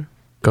something.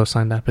 Go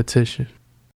sign that petition.